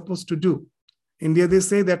what they're supposed to do. India, they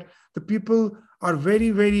say that the people are very,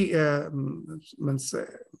 very,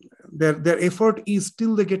 their effort is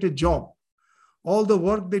till they get a job. All the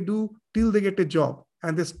work they do till they get a job.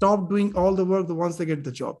 And they stop doing all the work once they get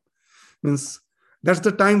the job. Means that's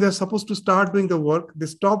the time they're supposed to start doing the work. They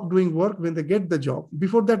stop doing work when they get the job.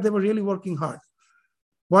 Before that, they were really working hard.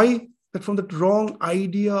 Why? That from that wrong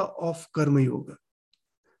idea of Karma Yoga.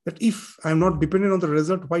 That if I'm not dependent on the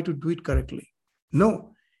result, why to do it correctly?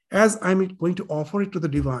 No. As I'm going to offer it to the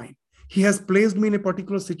divine, he has placed me in a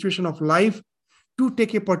particular situation of life to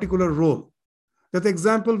take a particular role. That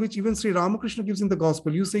example which even Sri Ramakrishna gives in the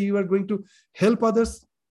gospel. You say you are going to help others.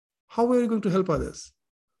 How are you going to help others?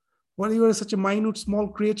 Well, you are such a minute, small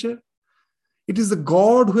creature. It is the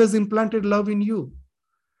God who has implanted love in you.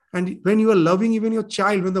 And when you are loving even your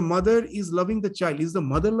child, when the mother is loving the child, is the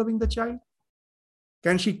mother loving the child?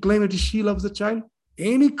 Can she claim that she loves the child?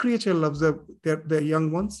 Any creature loves their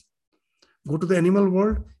young ones. Go to the animal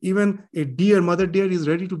world. Even a deer, mother deer, is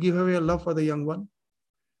ready to give away a love for the young one.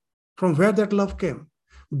 From where that love came?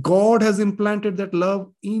 God has implanted that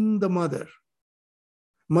love in the mother.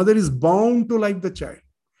 Mother is bound to like the child.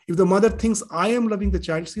 If the mother thinks I am loving the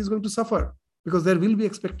child, she is going to suffer because there will be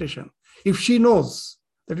expectation. If she knows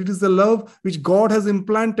that it is the love which God has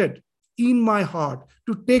implanted in my heart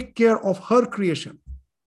to take care of her creation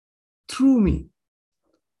through me,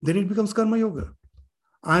 then it becomes Karma Yoga.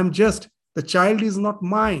 The child is not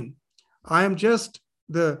mine. I am just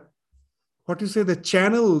the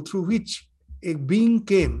channel through which a being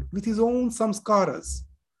came with his own samskaras.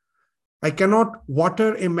 I cannot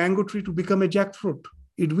water a mango tree to become a jackfruit.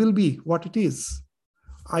 It will be what it is.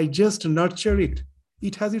 I just nurture it.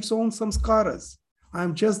 It has its own samskaras. I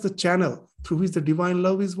am just the channel through which the divine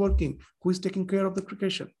love is working, who is taking care of the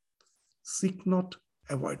creation. Seek not,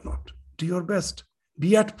 avoid not. Do your best.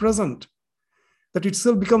 Be at present. That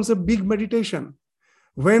itself becomes a big meditation.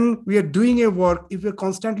 When we are doing a work, if you're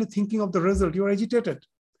constantly thinking of the result, you're agitated.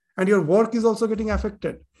 And your work is also getting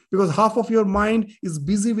affected because half of your mind is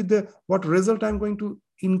busy with what result I'm going to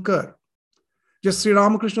incur. Just Sri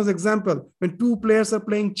Ramakrishna's example, when two players are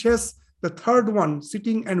playing chess, the third one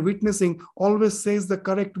sitting and witnessing always says the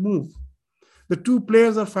correct move. The two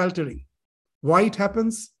players are faltering. Why it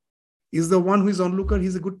happens? Is the one who is onlooker,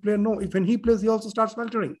 he's a good player? No, if when he plays, he also starts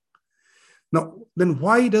faltering. Now, then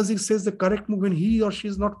why does he say the correct move when he or she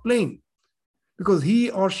is not playing? Because he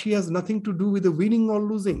or she has nothing to do with the winning or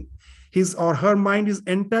losing. His or her mind is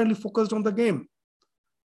entirely focused on the game.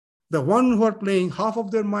 The one who are playing, half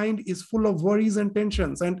of their mind is full of worries and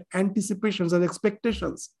tensions and anticipations and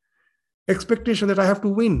expectations. Expectation that I have to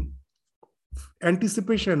win.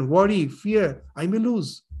 Anticipation, worry, fear, I may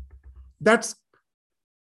lose. That's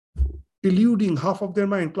deluding half of their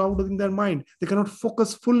mind, clouding their mind. They cannot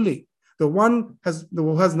focus fully. The one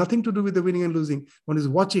who has nothing to do with the winning and losing, one is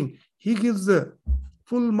watching, he gives the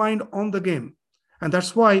full mind on the game. And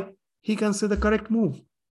that's why he can say the correct move.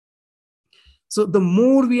 So the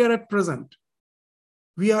more we are at present,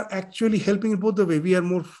 we are actually helping in both the way. We are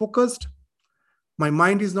more focused. My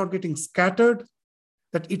mind is not getting scattered.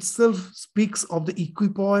 That itself speaks of the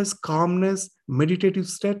equipoise, calmness, meditative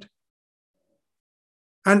state.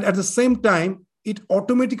 And at the same time, it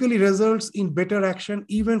automatically results in better action,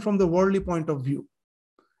 even from the worldly point of view.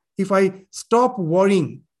 If I stop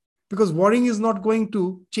worrying, because worrying is not going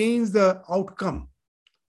to change the outcome.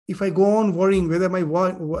 If I go on worrying whether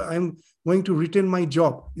I'm going to retain my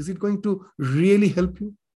job, is it going to really help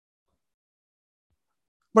you?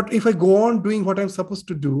 But if I go on doing what I'm supposed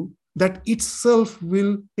to do, that itself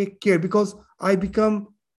will take care, because I become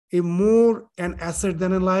more an asset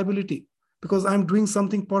than a liability, because I'm doing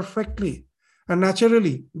something perfectly. And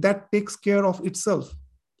naturally, that takes care of itself.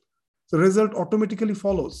 The result automatically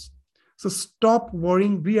follows. So stop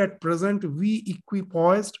worrying, be at present, be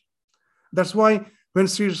equipoised. That's why when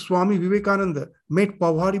Sri Swami Vivekananda met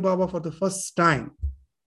Pawari Baba for the first time,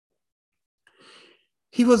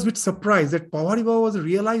 he was a bit surprised that Pawari Baba was a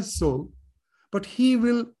realized soul, but he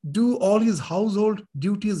will do all his household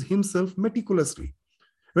duties himself meticulously.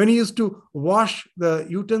 When he used to wash the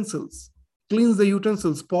utensils, cleanse the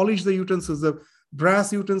utensils, polish the utensils, the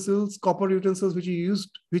brass utensils, copper utensils which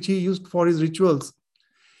he used for his rituals,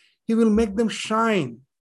 he will make them shine.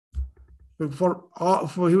 He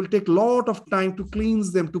will take a lot of time to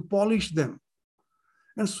cleanse them, to polish them.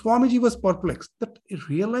 And Swamiji was perplexed that a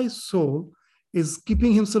realized soul is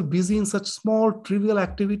keeping himself busy in such small, trivial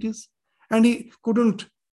activities, and he couldn't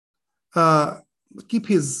keep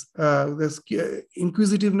his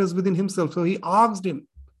inquisitiveness within himself. So he asked him,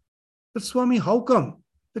 that Swami, how come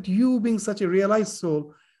that you, being such a realized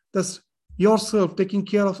soul, thus yourself taking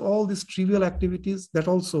care of all these trivial activities, that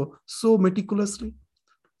also so meticulously?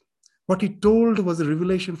 What he told was a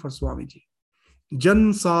revelation for Swamiji.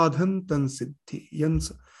 Jan sadhan tan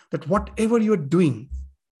siddhi. That whatever you are doing,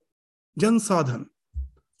 jan sadhan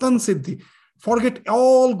tan siddhi. Forget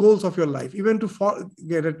all goals of your life, even to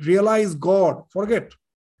realize God. Forget.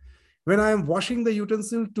 When I am washing the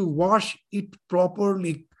utensil, to wash it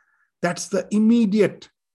properly, that's the immediate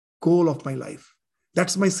goal of my life.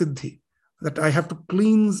 That's my siddhi, that I have to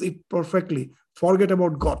cleanse it perfectly. Forget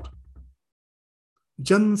about God.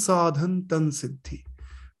 Jan sadhan tan siddhi.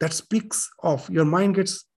 That speaks of your mind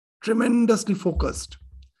gets tremendously focused.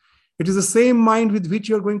 It is the same mind with which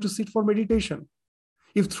you're going to sit for meditation.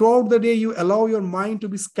 If throughout the day you allow your mind to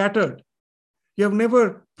be scattered, you have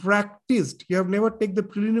never practiced, you have never taken the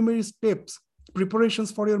preliminary steps,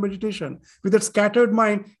 preparations for your meditation. With that scattered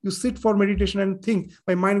mind, you sit for meditation and think,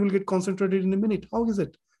 my mind will get concentrated in a minute. How is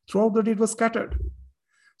it? Throughout the day it was scattered.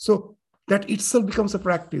 So that itself becomes a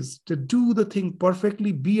practice to do the thing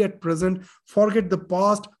perfectly, be at present, forget the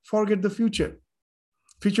past, forget the future.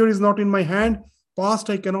 Future is not in my hand, past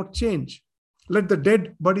I cannot change. Let the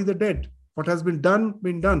dead bury the dead. What has been done,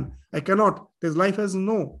 been done. I cannot. This life has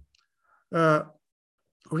no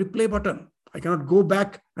replay button. I cannot go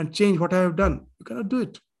back and change what I have done. You cannot do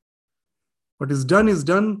it. What is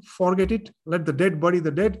done, forget it. Let the dead bury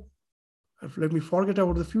the dead. Let me forget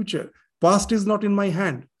about the future. Past is not in my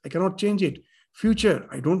hand. I cannot change it. Future,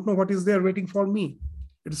 I don't know what is there waiting for me.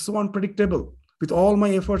 It is so unpredictable. With all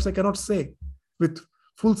my efforts, I cannot say with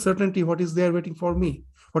full certainty what is there waiting for me.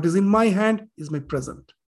 What is in my hand is my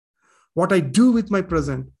present. What I do with my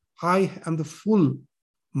present, I am the full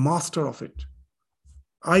master of it.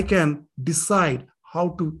 I can decide how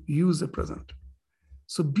to use the present.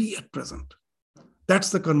 So be at present. That's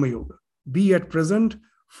the Karma Yoga. Be at present.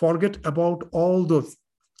 Forget about all those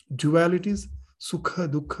dualities, sukha,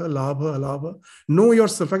 dukkha, labha, alabha. Know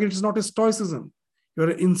yourself. Again, it is not a stoicism.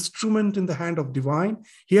 You're an instrument in the hand of divine.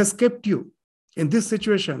 He has kept you in this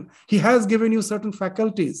situation. He has given you certain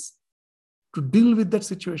faculties to deal with that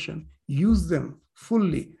situation. Use them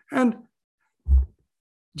fully and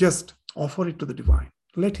just offer it to the divine.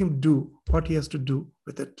 Let him do what he has to do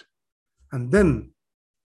with it. And then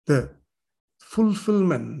the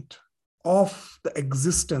fulfillment of the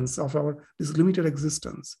existence of this limited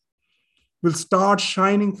existence will start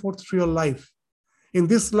shining forth through your life. In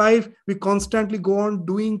this life, we constantly go on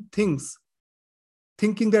doing things,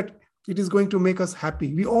 thinking that it is going to make us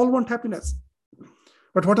happy. We all want happiness.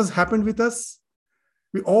 But what has happened with us?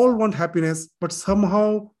 We all want happiness, but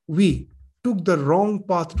somehow we took the wrong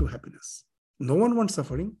path to happiness. No one wants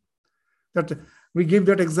suffering. That we give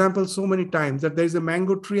that example so many times, that there is a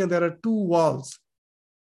mango tree and there are two walls.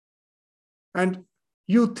 And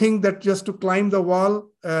you think that just to climb the wall,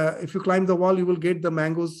 if you climb the wall, you will get the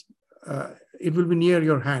mangoes. It will be near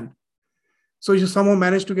your hand. So you somehow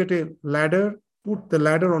manage to get a ladder, put the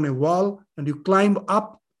ladder on a wall, and you climb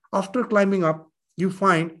up. After climbing up, you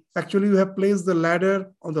find actually you have placed the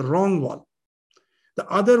ladder on the wrong wall. The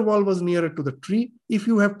other wall was nearer to the tree. If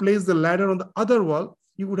you have placed the ladder on the other wall,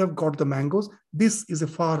 you would have got the mangoes. This is a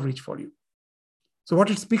far reach for you. So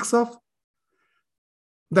what it speaks of,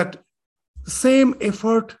 that same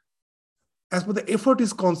effort, as per the effort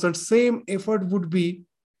is concerned, same effort would be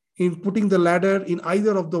in putting the ladder in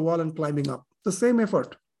either of the wall and climbing up. The same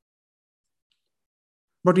effort.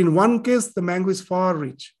 But in one case, the mango is far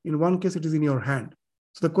reach. In one case, it is in your hand.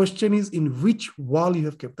 So the question is, in which wall you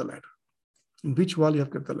have kept the ladder? In which wall you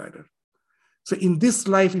have kept the ladder? So in this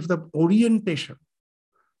life, if the orientation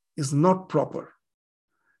is not proper,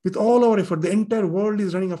 with all our effort, the entire world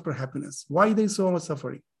is running after happiness. Why there is so much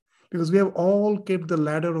suffering? Because we have all kept the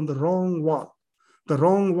ladder on the wrong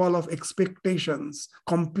wall of expectations,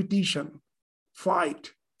 competition,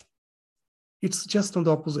 fight. It's just on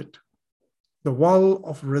the opposite. The wall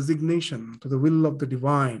of resignation to the will of the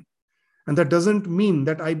divine. And that doesn't mean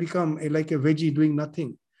that I become like a veggie doing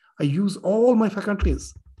nothing. I use all my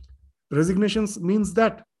faculties. Resignation means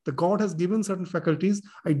that the God has given certain faculties.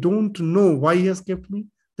 I don't know why he has kept me.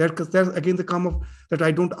 Because there's again the come of that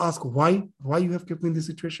I don't ask why you have kept me in this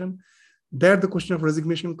situation. There the question of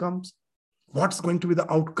resignation comes. What's going to be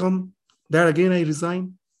the outcome? There again I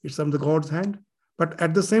resign. It's on the God's hand. But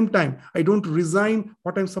at the same time, I don't resign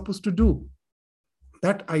what I'm supposed to do.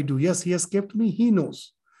 That I do. Yes, he has kept me. He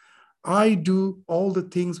knows. I do all the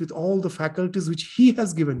things with all the faculties which he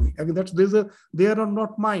has given me. I mean, they are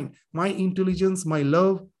not mine. My intelligence, my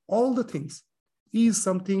love, all the things is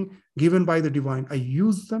something given by the divine. I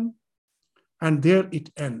use them and there it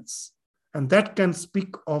ends. And that can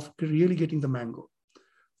speak of really getting the mango.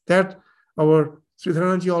 That our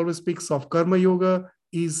Sridharanji always speaks of. Karma yoga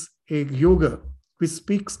is a yoga which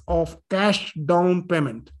speaks of cash down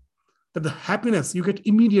payment. That the happiness you get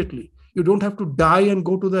immediately. You don't have to die and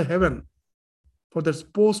go to the heaven for this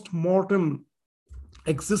post-mortem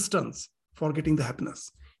existence for getting the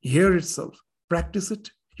happiness. Here itself, practice it,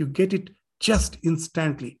 you get it just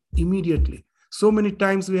instantly, immediately. So many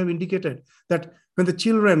times we have indicated that when the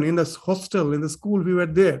children in the hostel, in the school, we were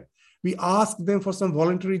there, we asked them for some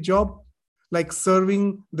voluntary job, like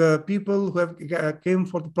serving the people who have came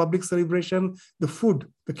for the public celebration, the food,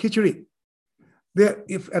 the khichdi.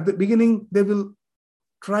 If at the beginning they will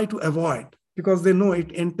try to avoid because they know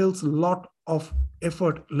it entails a lot of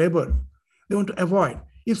effort, labor. They want to avoid.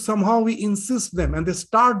 If somehow we insist them and they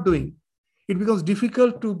start doing, it becomes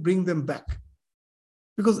difficult to bring them back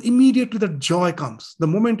because immediately that joy comes. The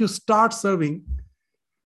moment you start serving,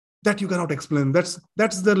 that you cannot explain. That's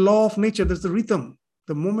the law of nature. That's the rhythm.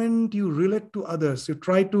 The moment you relate to others, you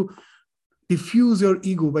try to diffuse your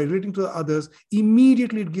ego by relating to others,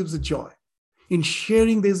 immediately it gives a joy. In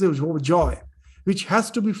sharing, there's a joy which has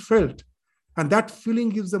to be felt. And that feeling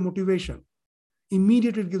gives the motivation.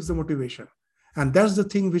 Immediately it gives the motivation. And that's the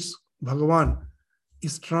thing which Bhagavan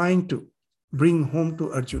is trying to bring home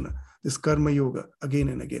to Arjuna, this karma yoga again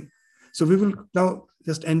and again. So we will now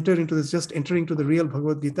just enter into this, just entering into the real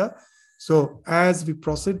Bhagavad Gita. So as we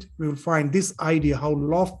proceed, we will find this idea, how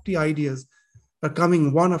lofty ideas are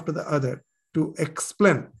coming one after the other to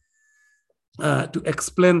explain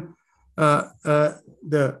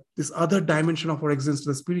this other dimension of our existence,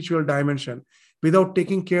 the spiritual dimension, without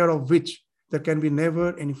taking care of which there can be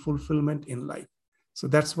never any fulfillment in life. So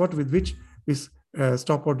that's what with which we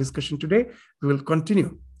stop our discussion today. We will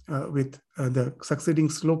continue with the succeeding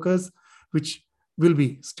slokas, which will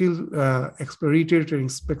be still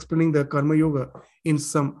explaining the Karma Yoga in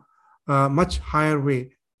some much higher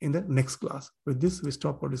way in the next class. With this, we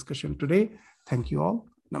stop our discussion today. Thank you all.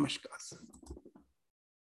 Namaskar.